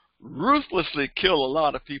people, ruthlessly kill a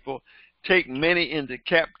lot of people, take many into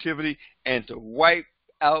captivity, and to wipe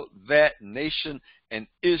out that nation. And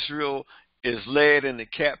Israel is led into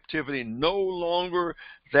captivity. No longer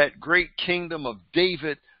that great kingdom of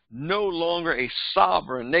David, no longer a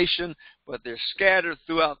sovereign nation, but they're scattered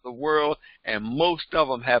throughout the world, and most of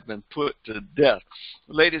them have been put to death.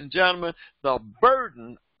 Ladies and gentlemen, the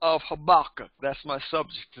burden of Habakkuk. That's my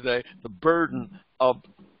subject today, the burden of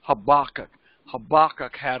Habakkuk.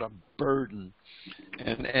 Habakkuk had a burden.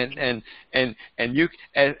 And you,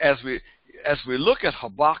 as we look at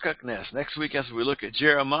Habakkuk next week, as we look at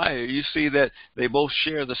Jeremiah, you see that they both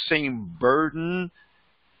share the same burden.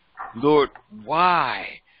 Lord,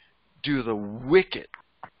 why do the wicked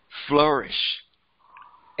flourish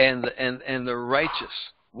and the righteous?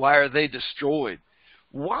 Why are they destroyed?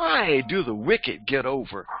 Why do the wicked get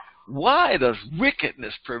over? Why does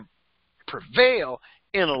wickedness prevail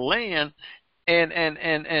in a land, and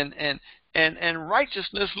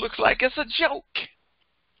righteousness looks like it's a joke?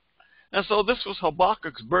 And so this was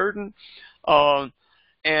Habakkuk's burden,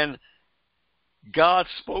 and God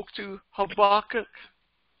spoke to Habakkuk.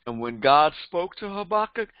 And when God spoke to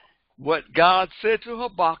Habakkuk, what God said to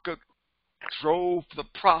Habakkuk drove the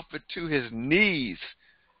prophet to his knees.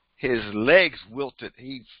 His legs wilted.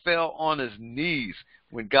 He fell on his knees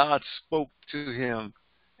when God spoke to him,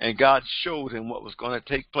 and God showed him what was going to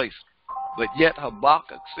take place. But yet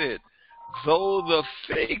Habakkuk said, though the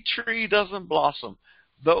fig tree doesn't blossom,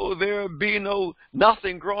 though there be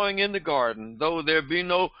nothing growing in the garden, though there be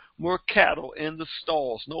no more cattle in the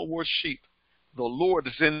stalls, no more sheep, the Lord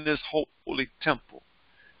is in this holy temple.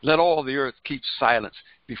 Let all the earth keep silence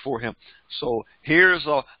before him. So here's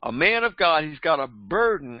a man of God. He's got a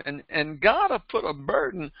burden, and God will put a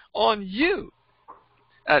burden on you.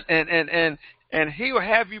 And he will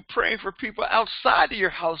have you praying for people outside of your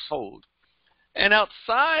household and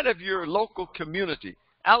outside of your local community,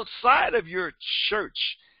 outside of your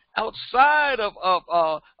church, outside of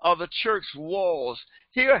the church walls.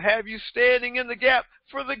 He'll have you standing in the gap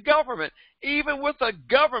for the government, even with a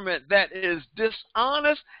government that is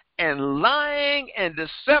dishonest and lying and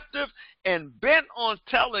deceptive and bent on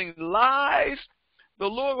telling lies. The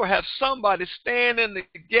Lord will have somebody stand in the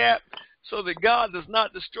gap so that God does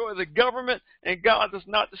not destroy the government, and God does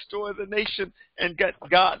not destroy the nation, and that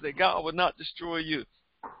God would not destroy you.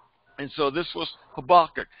 And so this was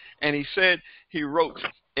Habakkuk, and he wrote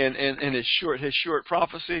in his short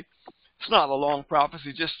prophecy. It's not a long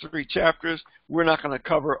prophecy, just 3 chapters. We're not going to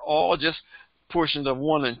cover all, just portions of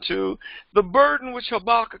 1 and 2. The burden which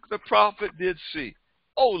Habakkuk the prophet did see.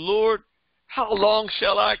 O Lord, how long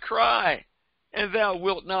shall I cry, and thou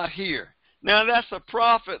wilt not hear? Now that's a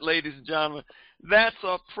prophet, ladies and gentlemen. That's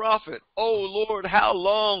a prophet. O Lord, how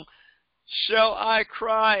long shall I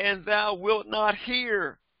cry, and thou wilt not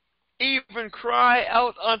hear? Even cry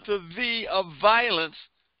out unto thee of violence,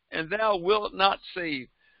 and thou wilt not save.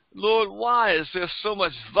 Lord, why is there so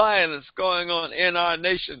much violence going on in our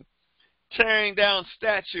nation? Tearing down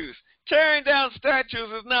statues. Tearing down statues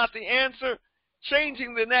is not the answer.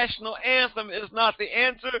 Changing the national anthem is not the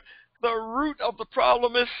answer. The root of the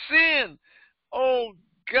problem is sin. Oh,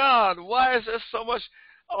 God, why is there so much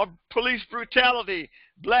police brutality?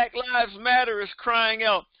 Black Lives Matter is crying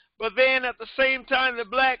out. But then at the same time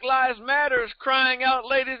that Black Lives Matter is crying out,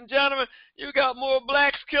 ladies and gentlemen, you got more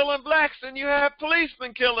blacks killing blacks than you have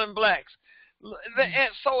policemen killing blacks.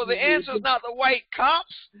 So the answer is not the white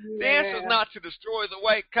cops. The answer is not to destroy the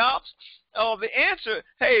white cops. The answer,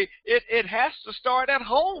 hey, it has to start at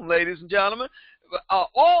home, ladies and gentlemen.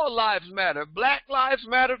 All lives matter. Black lives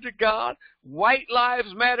matter to God. White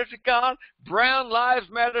lives matter to God. Brown lives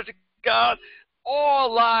matter to God.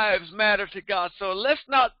 All lives matter to God. So let's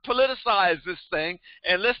not politicize this thing,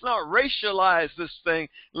 and let's not racialize this thing,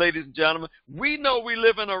 ladies and gentlemen. We know we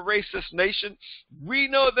live in a racist nation. We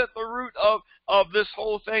know that the root of this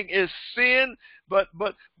whole thing is sin, but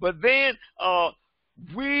then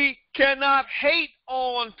we cannot hate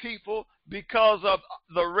on people because of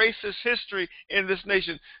the racist history in this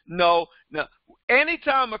nation. No.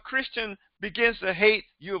 Anytime a Christian begins to hate,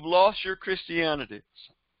 you've lost your Christianity.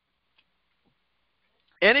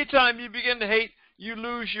 Anytime you begin to hate, you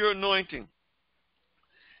lose your anointing.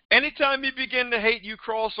 Anytime you begin to hate, you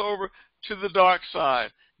cross over to the dark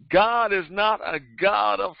side. God is not a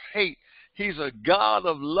God of hate. He's a God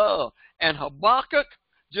of love. And Habakkuk,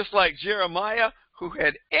 just like Jeremiah, who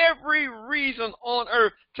had every reason on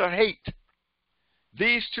earth to hate,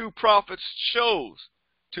 these two prophets chose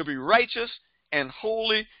to be righteous and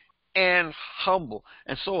holy and humble.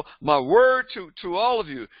 And so my word to all of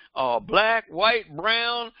you, black, white,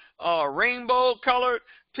 brown, rainbow colored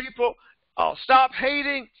people, stop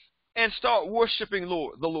hating and start worshiping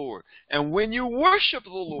the Lord. And when you worship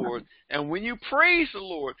the Lord, and when you praise the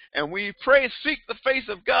Lord, and when you pray and seek the face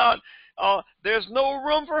of God, there's no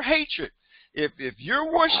room for hatred. If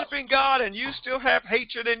you're worshiping God and you still have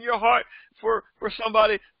hatred in your heart for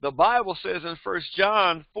somebody, the Bible says in 1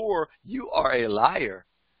 John 4, you are a liar.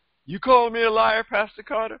 You call me a liar, Pastor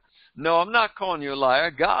Carter? No, I'm not calling you a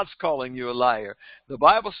liar. God's calling you a liar. The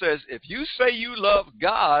Bible says if you say you love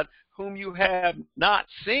God whom you have not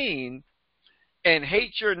seen and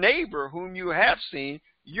hate your neighbor whom you have seen,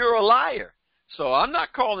 you're a liar. So I'm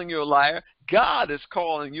not calling you a liar. God is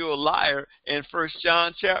calling you a liar in 1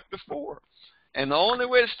 John chapter 4. And the only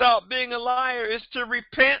way to stop being a liar is to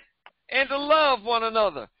repent and to love one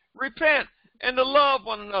another. Repent and to love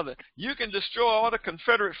one another. You can destroy all the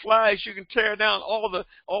Confederate flags. You can tear down all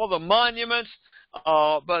the monuments.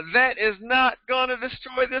 But that is not going to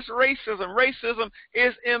destroy this racism. Racism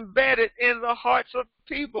is embedded in the hearts of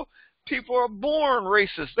people. People are born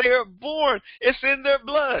racist. They are born. It's in their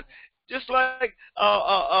blood. Just like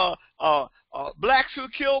blacks who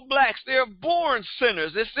kill blacks, they're born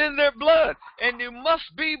sinners. It's in their blood. And you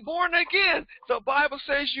must be born again. The Bible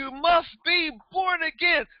says you must be born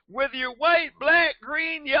again. Whether you're white, black,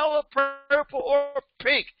 green, yellow, purple, or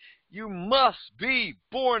pink, you must be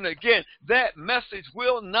born again. That message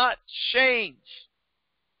will not change.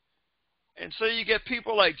 And so you get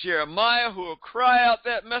people like Jeremiah who will cry out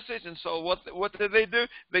that message. And so what did they do?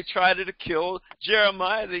 They tried to kill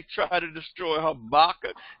Jeremiah. They tried to destroy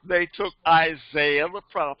Habakkuk. They took Isaiah the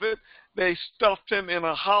prophet. They stuffed him in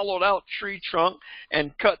a hollowed out tree trunk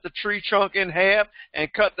and cut the tree trunk in half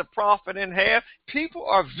and cut the prophet in half. People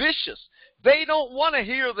are vicious. They don't want to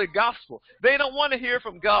hear the gospel. They don't want to hear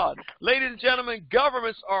from God. Ladies and gentlemen,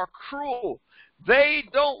 governments are cruel. They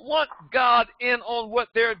don't want God in on what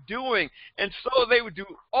they're doing. And so they would do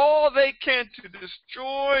all they can to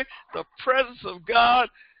destroy the presence of God.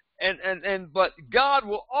 But God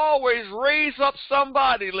will always raise up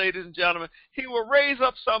somebody, ladies and gentlemen. He will raise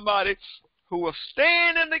up somebody who will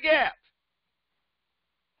stand in the gap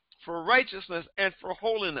for righteousness and for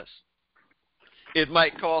holiness. It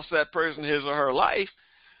might cost that person his or her life,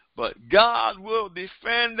 but God will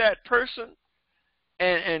defend that person.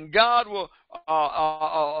 And God will,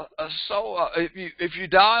 if you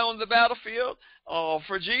die on the battlefield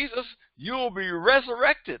for Jesus, you will be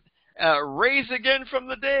resurrected, raised again from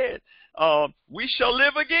the dead. We shall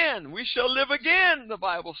live again. We shall live again, the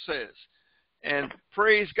Bible says. And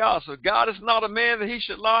praise God. So God is not a man that he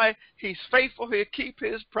should lie. He's faithful. He'll keep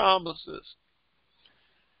his promises.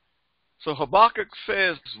 So Habakkuk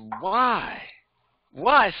says, why?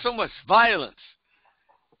 Why so much violence?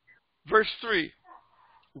 Verse 3.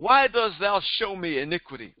 Why dost thou show me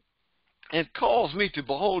iniquity, and cause me to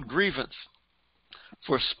behold grievance?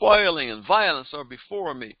 For spoiling and violence are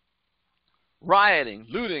before me. Rioting,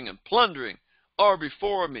 looting, and plundering are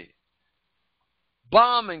before me.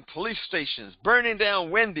 Bombing police stations, burning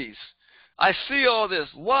down Wendy's. I see all this.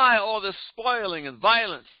 Why all this spoiling and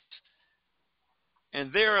violence?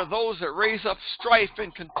 And there are those that raise up strife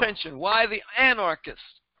and contention. Why the anarchists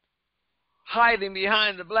hiding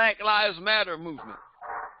behind the Black Lives Matter movement?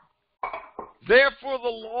 Therefore the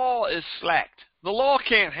law is slacked. The law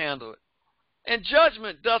can't handle it. And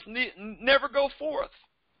judgment doth never go forth.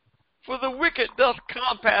 For the wicked doth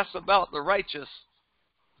compass about the righteous.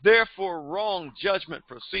 Therefore wrong judgment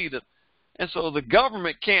proceedeth, and so the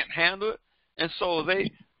government can't handle it, and so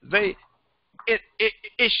they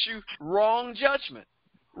issue wrong judgment,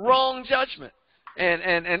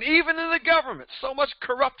 and even in the government, so much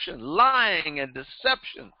corruption, lying, and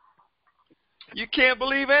deception. You can't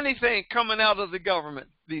believe anything coming out of the government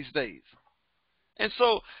these days. And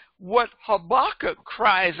so what Habakkuk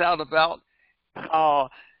cries out about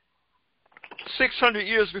 600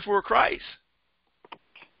 years before Christ,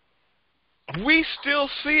 we still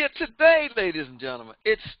see it today, ladies and gentlemen.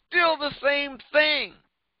 It's still the same thing.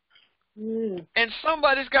 And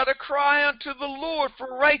somebody's got to cry unto the Lord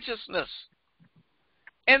for righteousness.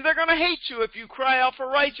 And they're going to hate you if you cry out for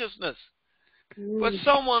righteousness. But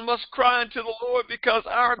someone must cry unto the Lord, because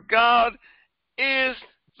our God is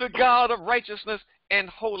the God of righteousness and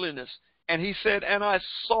holiness. And he said, and I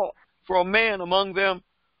sought for a man among them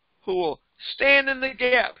who will stand in the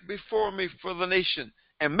gap before me for the nation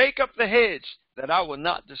and make up the hedge, that I will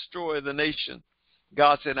not destroy the nation.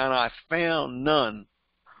 God said, and I found none.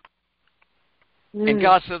 And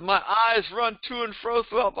God says, my eyes run to and fro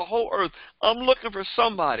throughout the whole earth. I'm looking for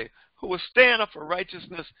somebody who will stand up for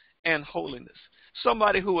righteousness and holiness.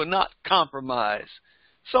 Somebody who will not compromise.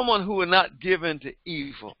 Someone who will not give in to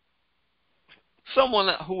evil.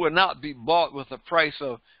 Someone who will not be bought with the price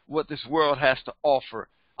of what this world has to offer.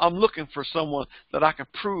 I'm looking for someone that I can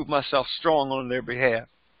prove myself strong on their behalf.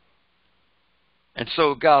 And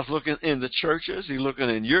so God's looking in the churches. He's looking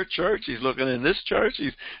in your church. He's looking in this church.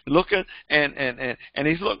 He's looking and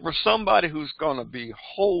he's looking for somebody who's going to be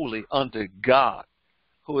holy unto God,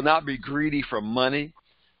 who will not be greedy for money,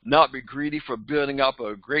 not be greedy for building up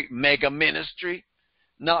a great mega ministry,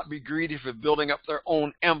 not be greedy for building up their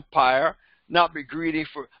own empire, not be greedy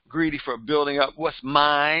for building up what's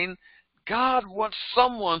mine. God wants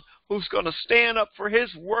someone who's going to stand up for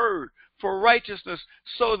his word, for righteousness,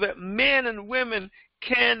 so that men and women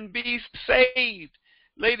can be saved.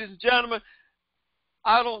 Ladies and gentlemen,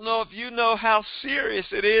 I don't know if you know how serious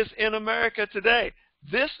it is in America today.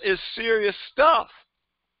 This is serious stuff.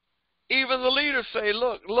 Even the leaders say,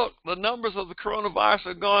 look, the numbers of the coronavirus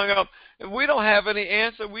are going up, and we don't have any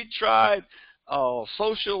answer. We tried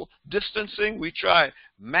social distancing. We tried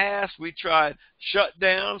masks. We tried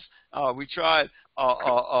shutdowns. We tried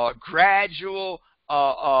gradual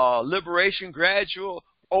liberation, gradual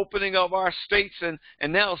opening of our states, and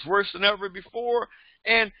now it's worse than ever before.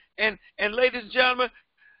 And ladies and gentlemen,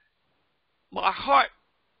 my heart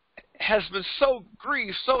has been so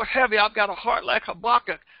grieved, so heavy. I've got a heart like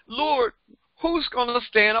Habakkuk. Lord, who's going to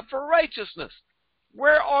stand up for righteousness?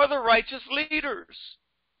 Where are the righteous leaders?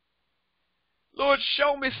 Lord,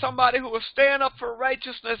 show me somebody who will stand up for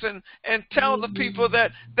righteousness and tell the people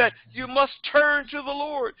that you must turn to the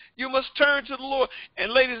Lord. You must turn to the Lord.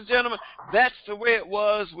 And ladies and gentlemen, that's the way it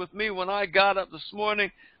was with me when I got up this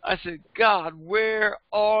morning. I said, God, where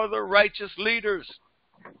are the righteous leaders?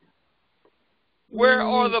 Where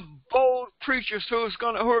are the bold preachers who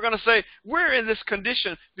are going to say, we're in this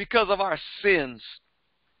condition because of our sins?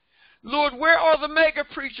 Lord, where are the mega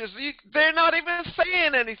preachers? They're not even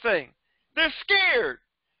saying anything. They're scared.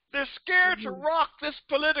 They're scared to rock this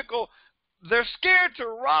political. They're scared to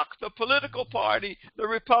rock the political party, the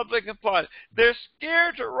Republican Party. They're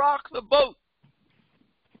scared to rock the boat.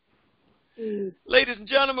 Ladies and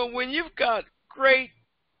gentlemen, when you've got great,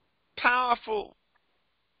 powerful,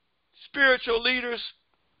 spiritual leaders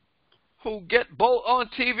who get on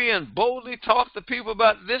TV and boldly talk to people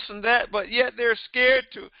about this and that, but yet they're scared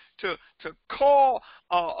to call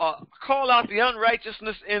out the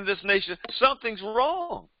unrighteousness in this nation, something's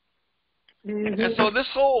wrong. And so this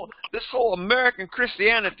whole American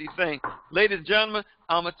Christianity thing, ladies and gentlemen,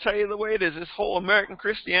 I'm going to tell you the way it is. This whole American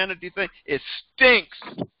Christianity thing, it stinks.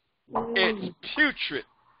 It's putrid.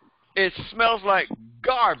 It smells like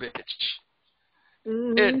garbage.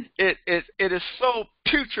 It is so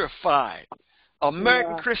putrefied.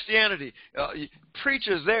 American Christianity,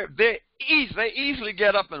 preachers, they easily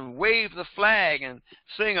get up and wave the flag and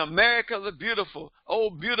sing "America the Beautiful," "Oh,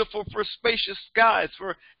 beautiful for spacious skies,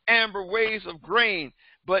 for amber waves of grain,"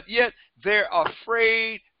 but yet they're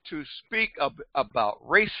afraid to speak about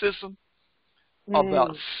racism,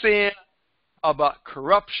 about sin, about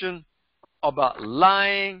corruption, about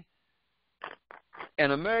lying.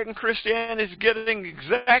 And American Christianity is getting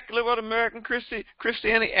exactly what American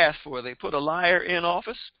Christianity asked for. They put a liar in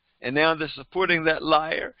office, and now they're supporting that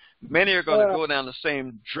liar. Many are going to go down the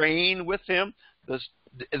same drain with him.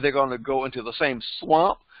 They're going to go into the same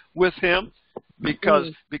swamp with him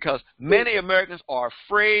because many Americans are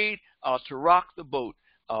afraid to rock the boat.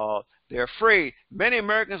 They're afraid. Many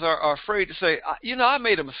Americans are afraid to say, I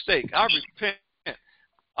made a mistake. I repent.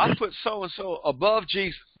 I put so-and-so above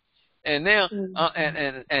Jesus. And now,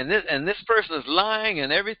 and this person is lying,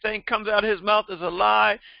 and everything comes out of his mouth is a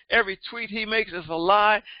lie. Every tweet he makes is a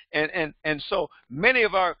lie. And so many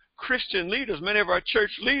of our Christian leaders, many of our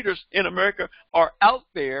church leaders in America are out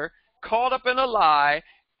there caught up in a lie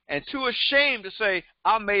and too ashamed to say,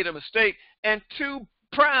 I made a mistake, and too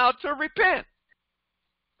proud to repent.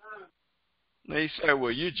 Now you say,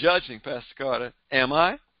 well, you're judging, Pastor Carter. Am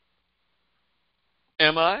I?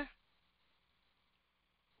 Am I?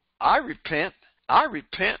 I repent. I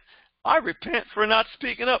repent. I repent for not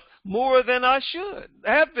speaking up more than I should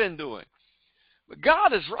have been doing. But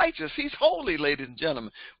God is righteous. He's holy, ladies and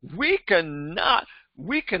gentlemen. We cannot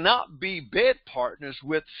be bed partners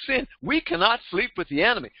with sin. We cannot sleep with the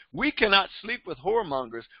enemy. We cannot sleep with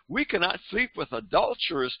whoremongers. We cannot sleep with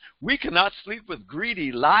adulterers. We cannot sleep with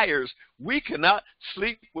greedy liars. We cannot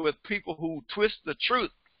sleep with people who twist the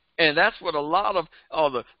truth. And that's what a lot of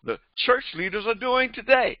the church leaders are doing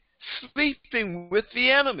today, sleeping with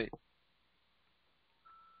the enemy.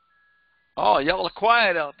 Oh, y'all are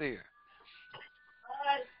quiet out there.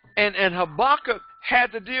 And Habakkuk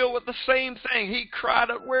had to deal with the same thing. He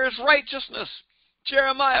cried out, where's righteousness?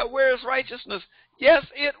 Jeremiah, where's righteousness? Yes,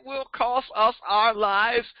 it will cost us our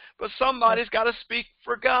lives, but somebody's got to speak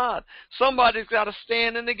for God. Somebody's got to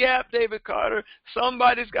stand in the gap, David Carter.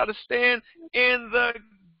 Somebody's got to stand in the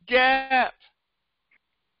gap.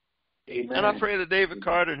 Amen. And I pray that David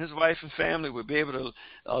Carter and his wife and family would be able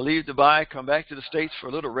to leave Dubai, come back to the States for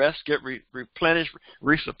a little rest, get replenished,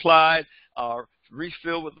 resupplied,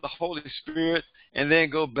 refilled with the Holy Spirit, and then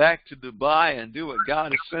go back to Dubai and do what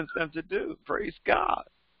God has sent them to do. Praise God.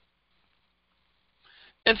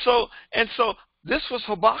 And so this was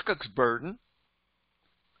Habakkuk's burden.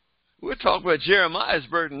 We'll talk about Jeremiah's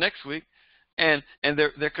burden next week, and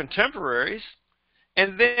their contemporaries.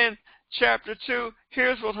 And then chapter 2,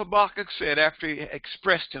 here's what Habakkuk said after he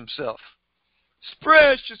expressed himself.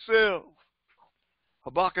 Express yourself.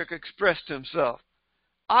 Habakkuk expressed himself.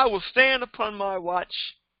 I will stand upon my watch.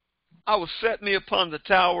 I will set me upon the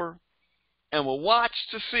tower, and will watch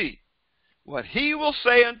to see what he will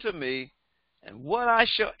say unto me, and what I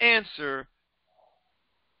shall answer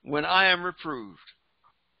when I am reproved.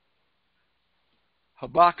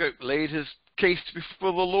 Habakkuk laid his case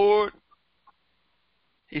before the Lord.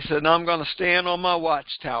 He said, I'm going to stand on my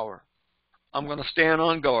watchtower. I'm going to stand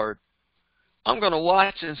on guard. I'm going to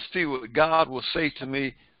watch and see what God will say to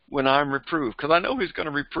me when I'm reproved. Because I know he's going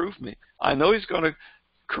to reprove me. I know he's going to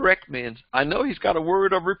correct me. And I know he's got a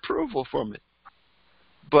word of reproval for me.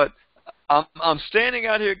 But I'm standing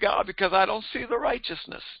out here, God, because I don't see the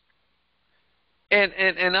righteousness. And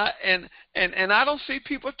I don't see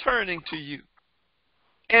people turning to you.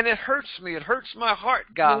 And it hurts me. It hurts my heart,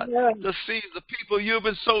 God, to see the people you've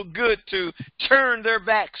been so good to turn their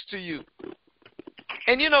backs to you.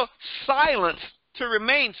 And, you know, silence, to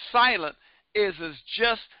remain silent is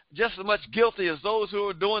just as much guilty as those who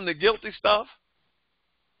are doing the guilty stuff.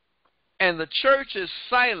 And the church is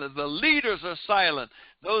silent. The leaders are silent.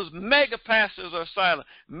 Those mega pastors are silent.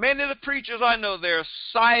 Many of the preachers I know, they're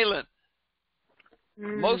silent.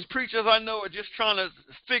 Most preachers I know are just trying to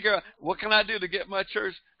figure out, what can I do to get my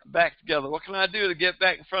church back together? What can I do to get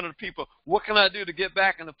back in front of the people? What can I do to get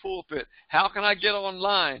back in the pulpit? How can I get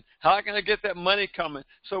online? How can I get that money coming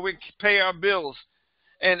so we can pay our bills?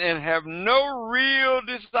 And have no real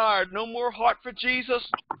desire, no more heart for Jesus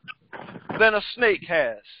than a snake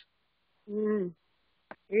has.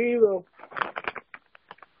 Evil.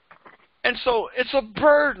 And so it's a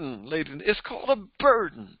burden, ladies. It's called a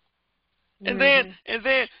burden. And then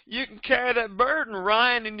you can carry that burden,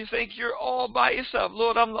 Ryan, and you think you're all by yourself.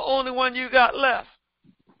 Lord, I'm the only one you got left.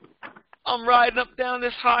 I'm riding up down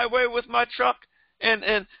this highway with my truck,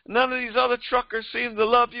 and none of these other truckers seem to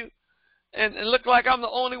love you, and look like I'm the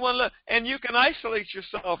only one left. And you can isolate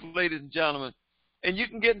yourself, ladies and gentlemen, and you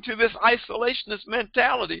can get into this isolationist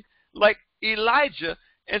mentality like Elijah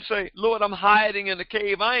and say, Lord, I'm hiding in the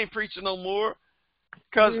cave. I ain't preaching no more.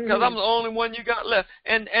 Because I'm the only one you got left.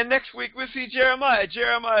 And next week we'll see Jeremiah.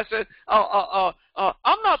 Jeremiah said,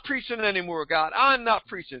 I'm not preaching anymore, God. I'm not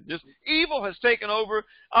preaching. Just evil has taken over.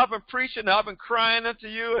 I've been preaching. I've been crying unto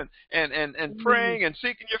you and praying and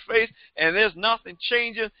seeking your face. And there's nothing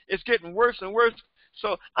changing. It's getting worse and worse.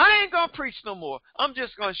 So I ain't going to preach no more. I'm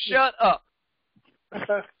just going to shut up.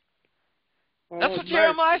 That's what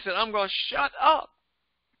Jeremiah said. I'm going to shut up.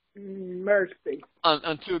 Mercy.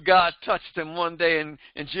 Until God touched him one day, and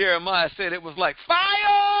Jeremiah said it was like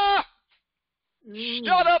fire.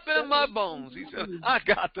 shut up in my bones. He said, I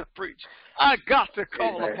got to preach. I got to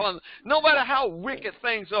call upon, no matter how wicked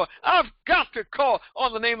things are, I've got to call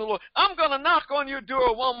on the name of the Lord. I'm going to knock on your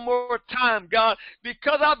door one more time, God,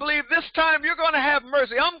 because I believe this time you're going to have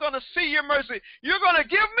mercy. I'm going to see your mercy. You're going to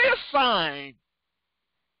give me a sign.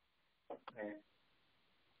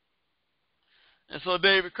 And so,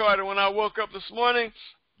 David Carter, when I woke up this morning,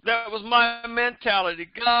 that was my mentality.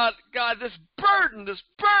 God, this burden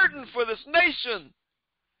for this nation,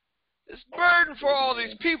 this burden for all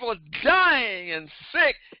these people dying and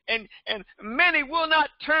sick, and many will not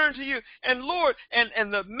turn to you. And Lord,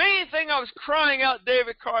 and the main thing I was crying out,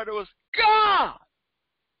 David Carter, was, God,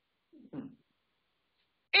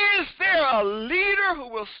 is there a leader who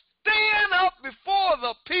will stand up before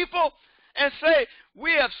the people and say,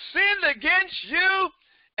 we have sinned against you,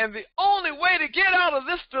 and the only way to get out of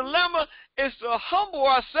this dilemma is to humble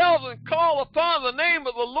ourselves and call upon the name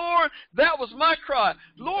of the Lord? That was my cry.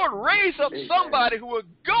 Lord, raise up somebody who will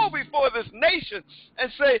go before this nation and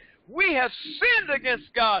say, we have sinned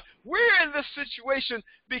against God. We're in this situation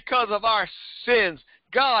because of our sins.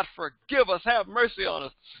 God, forgive us. Have mercy on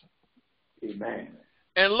us. Amen.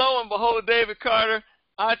 And lo and behold, David Carter,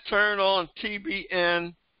 I turned on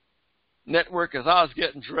TBN network as I was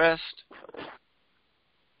getting dressed.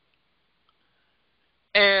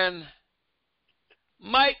 And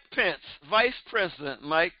Mike Pence, Vice President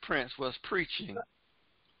Mike Pence, was preaching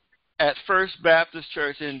at First Baptist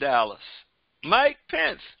Church in Dallas. Mike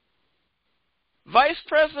Pence, Vice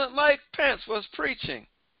President Mike Pence was preaching.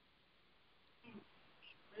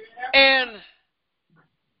 And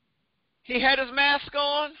he had his mask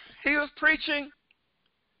on. He was preaching.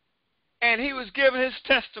 And he was giving his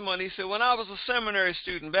testimony. He said, when I was a seminary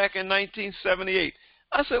student back in 1978,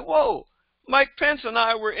 I said, whoa, Mike Pence and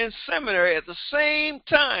I were in seminary at the same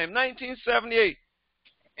time, 1978.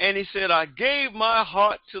 And he said, I gave my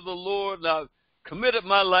heart to the Lord, and I committed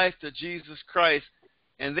my life to Jesus Christ.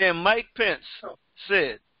 And then Mike Pence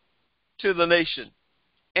said to the nation,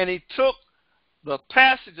 and he took the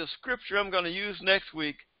passage of Scripture I'm going to use next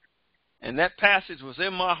week, and that passage was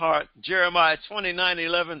in my heart, Jeremiah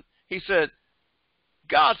 29:11. He said,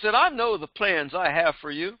 God said, I know the plans I have for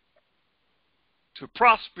you, to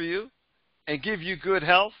prosper you and give you good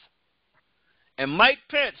health. And Mike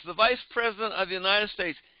Pence, the Vice President of the United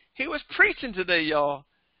States, he was preaching today, y'all,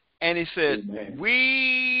 and he said, amen,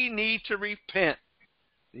 we need to repent.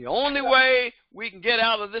 The only way we can get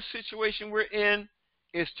out of this situation we're in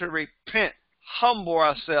is to repent, humble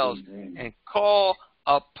ourselves, amen, and call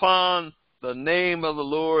upon the name of the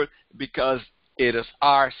Lord, because it is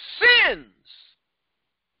our sins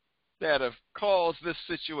that have caused this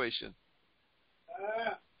situation.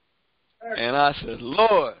 And I said,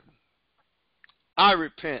 Lord, I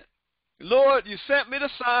repent. Lord, you sent me the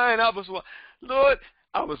sign. Lord,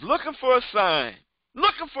 I was looking for a sign.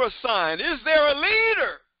 Looking for a sign. Is there a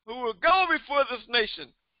leader who will go before this nation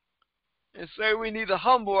and say we need to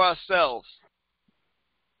humble ourselves?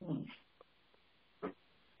 You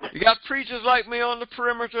got preachers like me on the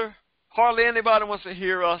perimeter. Hardly anybody wants to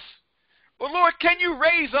hear us. Well, Lord, can you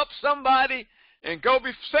raise up somebody and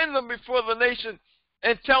send them before the nation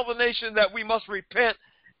and tell the nation that we must repent,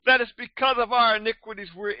 that it's because of our iniquities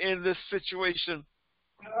we're in this situation?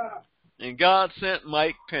 And God sent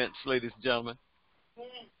Mike Pence, ladies and gentlemen.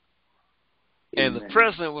 And the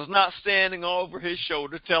president was not standing over his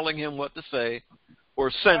shoulder telling him what to say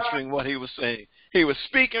or censoring what he was saying. He was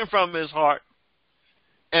speaking from his heart.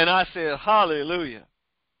 And I said, hallelujah.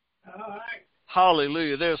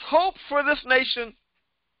 Hallelujah. There's hope for this nation.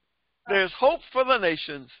 There's hope for the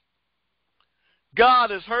nations.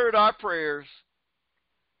 God has heard our prayers.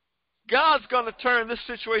 God's going to turn this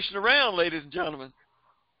situation around, ladies and gentlemen.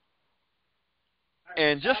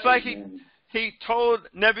 And just like he told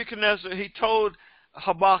Nebuchadnezzar, he told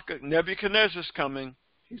Habakkuk, Nebuchadnezzar's coming.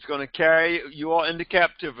 He's going to carry you all into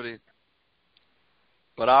captivity.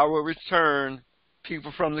 But I will return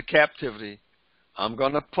people from the captivity. I'm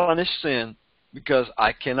going to punish sin because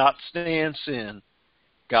I cannot stand sin.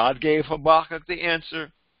 God gave Habakkuk the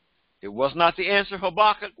answer. It was not the answer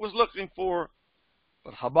Habakkuk was looking for.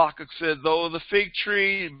 But Habakkuk said, though the fig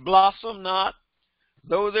tree blossom not,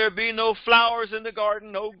 though there be no flowers in the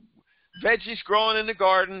garden, no veggies growing in the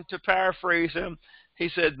garden, to paraphrase him, he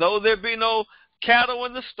said, though there be no cattle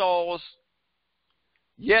in the stalls,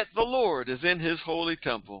 yet the Lord is in his holy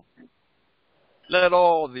temple. Let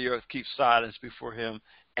all the earth keep silence before him.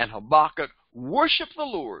 And Habakkuk worshiped the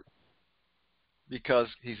Lord because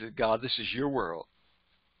he said, God, this is your world.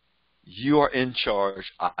 You are in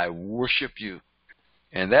charge. I worship you.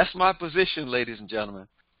 And that's my position, ladies and gentlemen.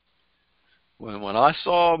 When I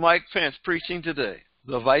saw Mike Pence preaching today,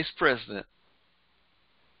 the vice president,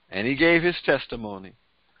 and he gave his testimony,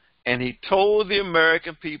 and he told the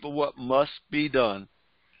American people what must be done,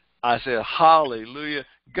 I said, hallelujah.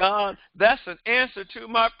 God, that's an answer to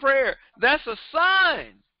my prayer. That's a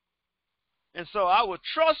sign. And so I will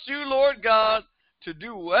trust you, Lord God, to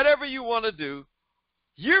do whatever you want to do.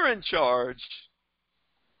 You're in charge.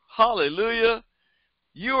 Hallelujah.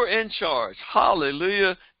 You're in charge.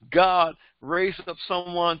 Hallelujah. God, raise up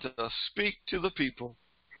someone to speak to the people.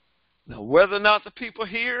 Now, whether or not the people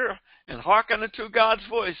hear and hearken unto God's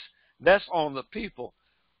voice, that's on the people.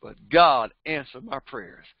 But God, answer my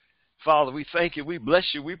prayers. Father, we thank you. We bless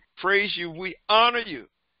you. We praise you. We honor you.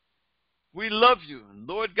 We love you. And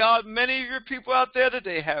Lord God, many of your people out there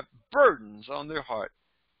today have burdens on their heart,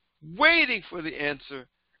 waiting for the answer.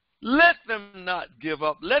 Let them not give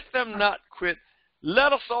up. Let them not quit.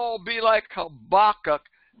 Let us all be like Habakkuk.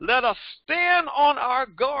 Let us stand on our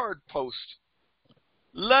guard post.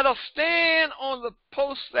 Let us stand on the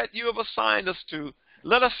post that you have assigned us to.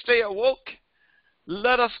 Let us stay awoke.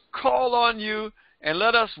 Let us call on you, and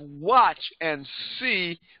let us watch and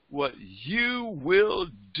see what you will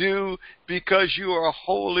do, because you are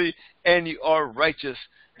holy and you are righteous.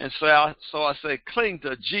 And so I say, cling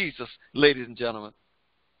to Jesus, ladies and gentlemen.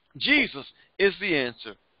 Jesus is the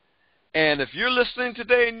answer. And if you're listening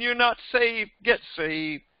today and you're not saved, get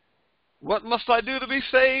saved. What must I do to be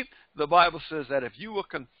saved? The Bible says that if you will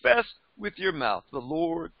confess with your mouth the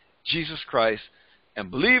Lord Jesus Christ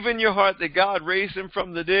and believe in your heart that God raised him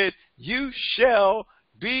from the dead, you shall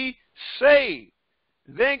be saved.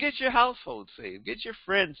 Then get your household saved. Get your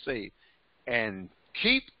friends saved. And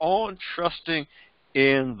keep on trusting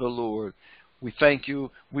in the Lord. We thank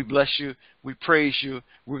you. We bless you. We praise you.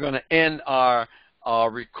 We're going to end our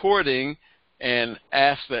recording and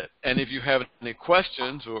ask that, and if you have any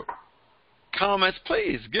questions or comments,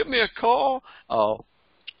 please give me a call.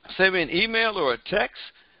 Send me an email or a text,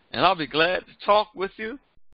 and I'll be glad to talk with you.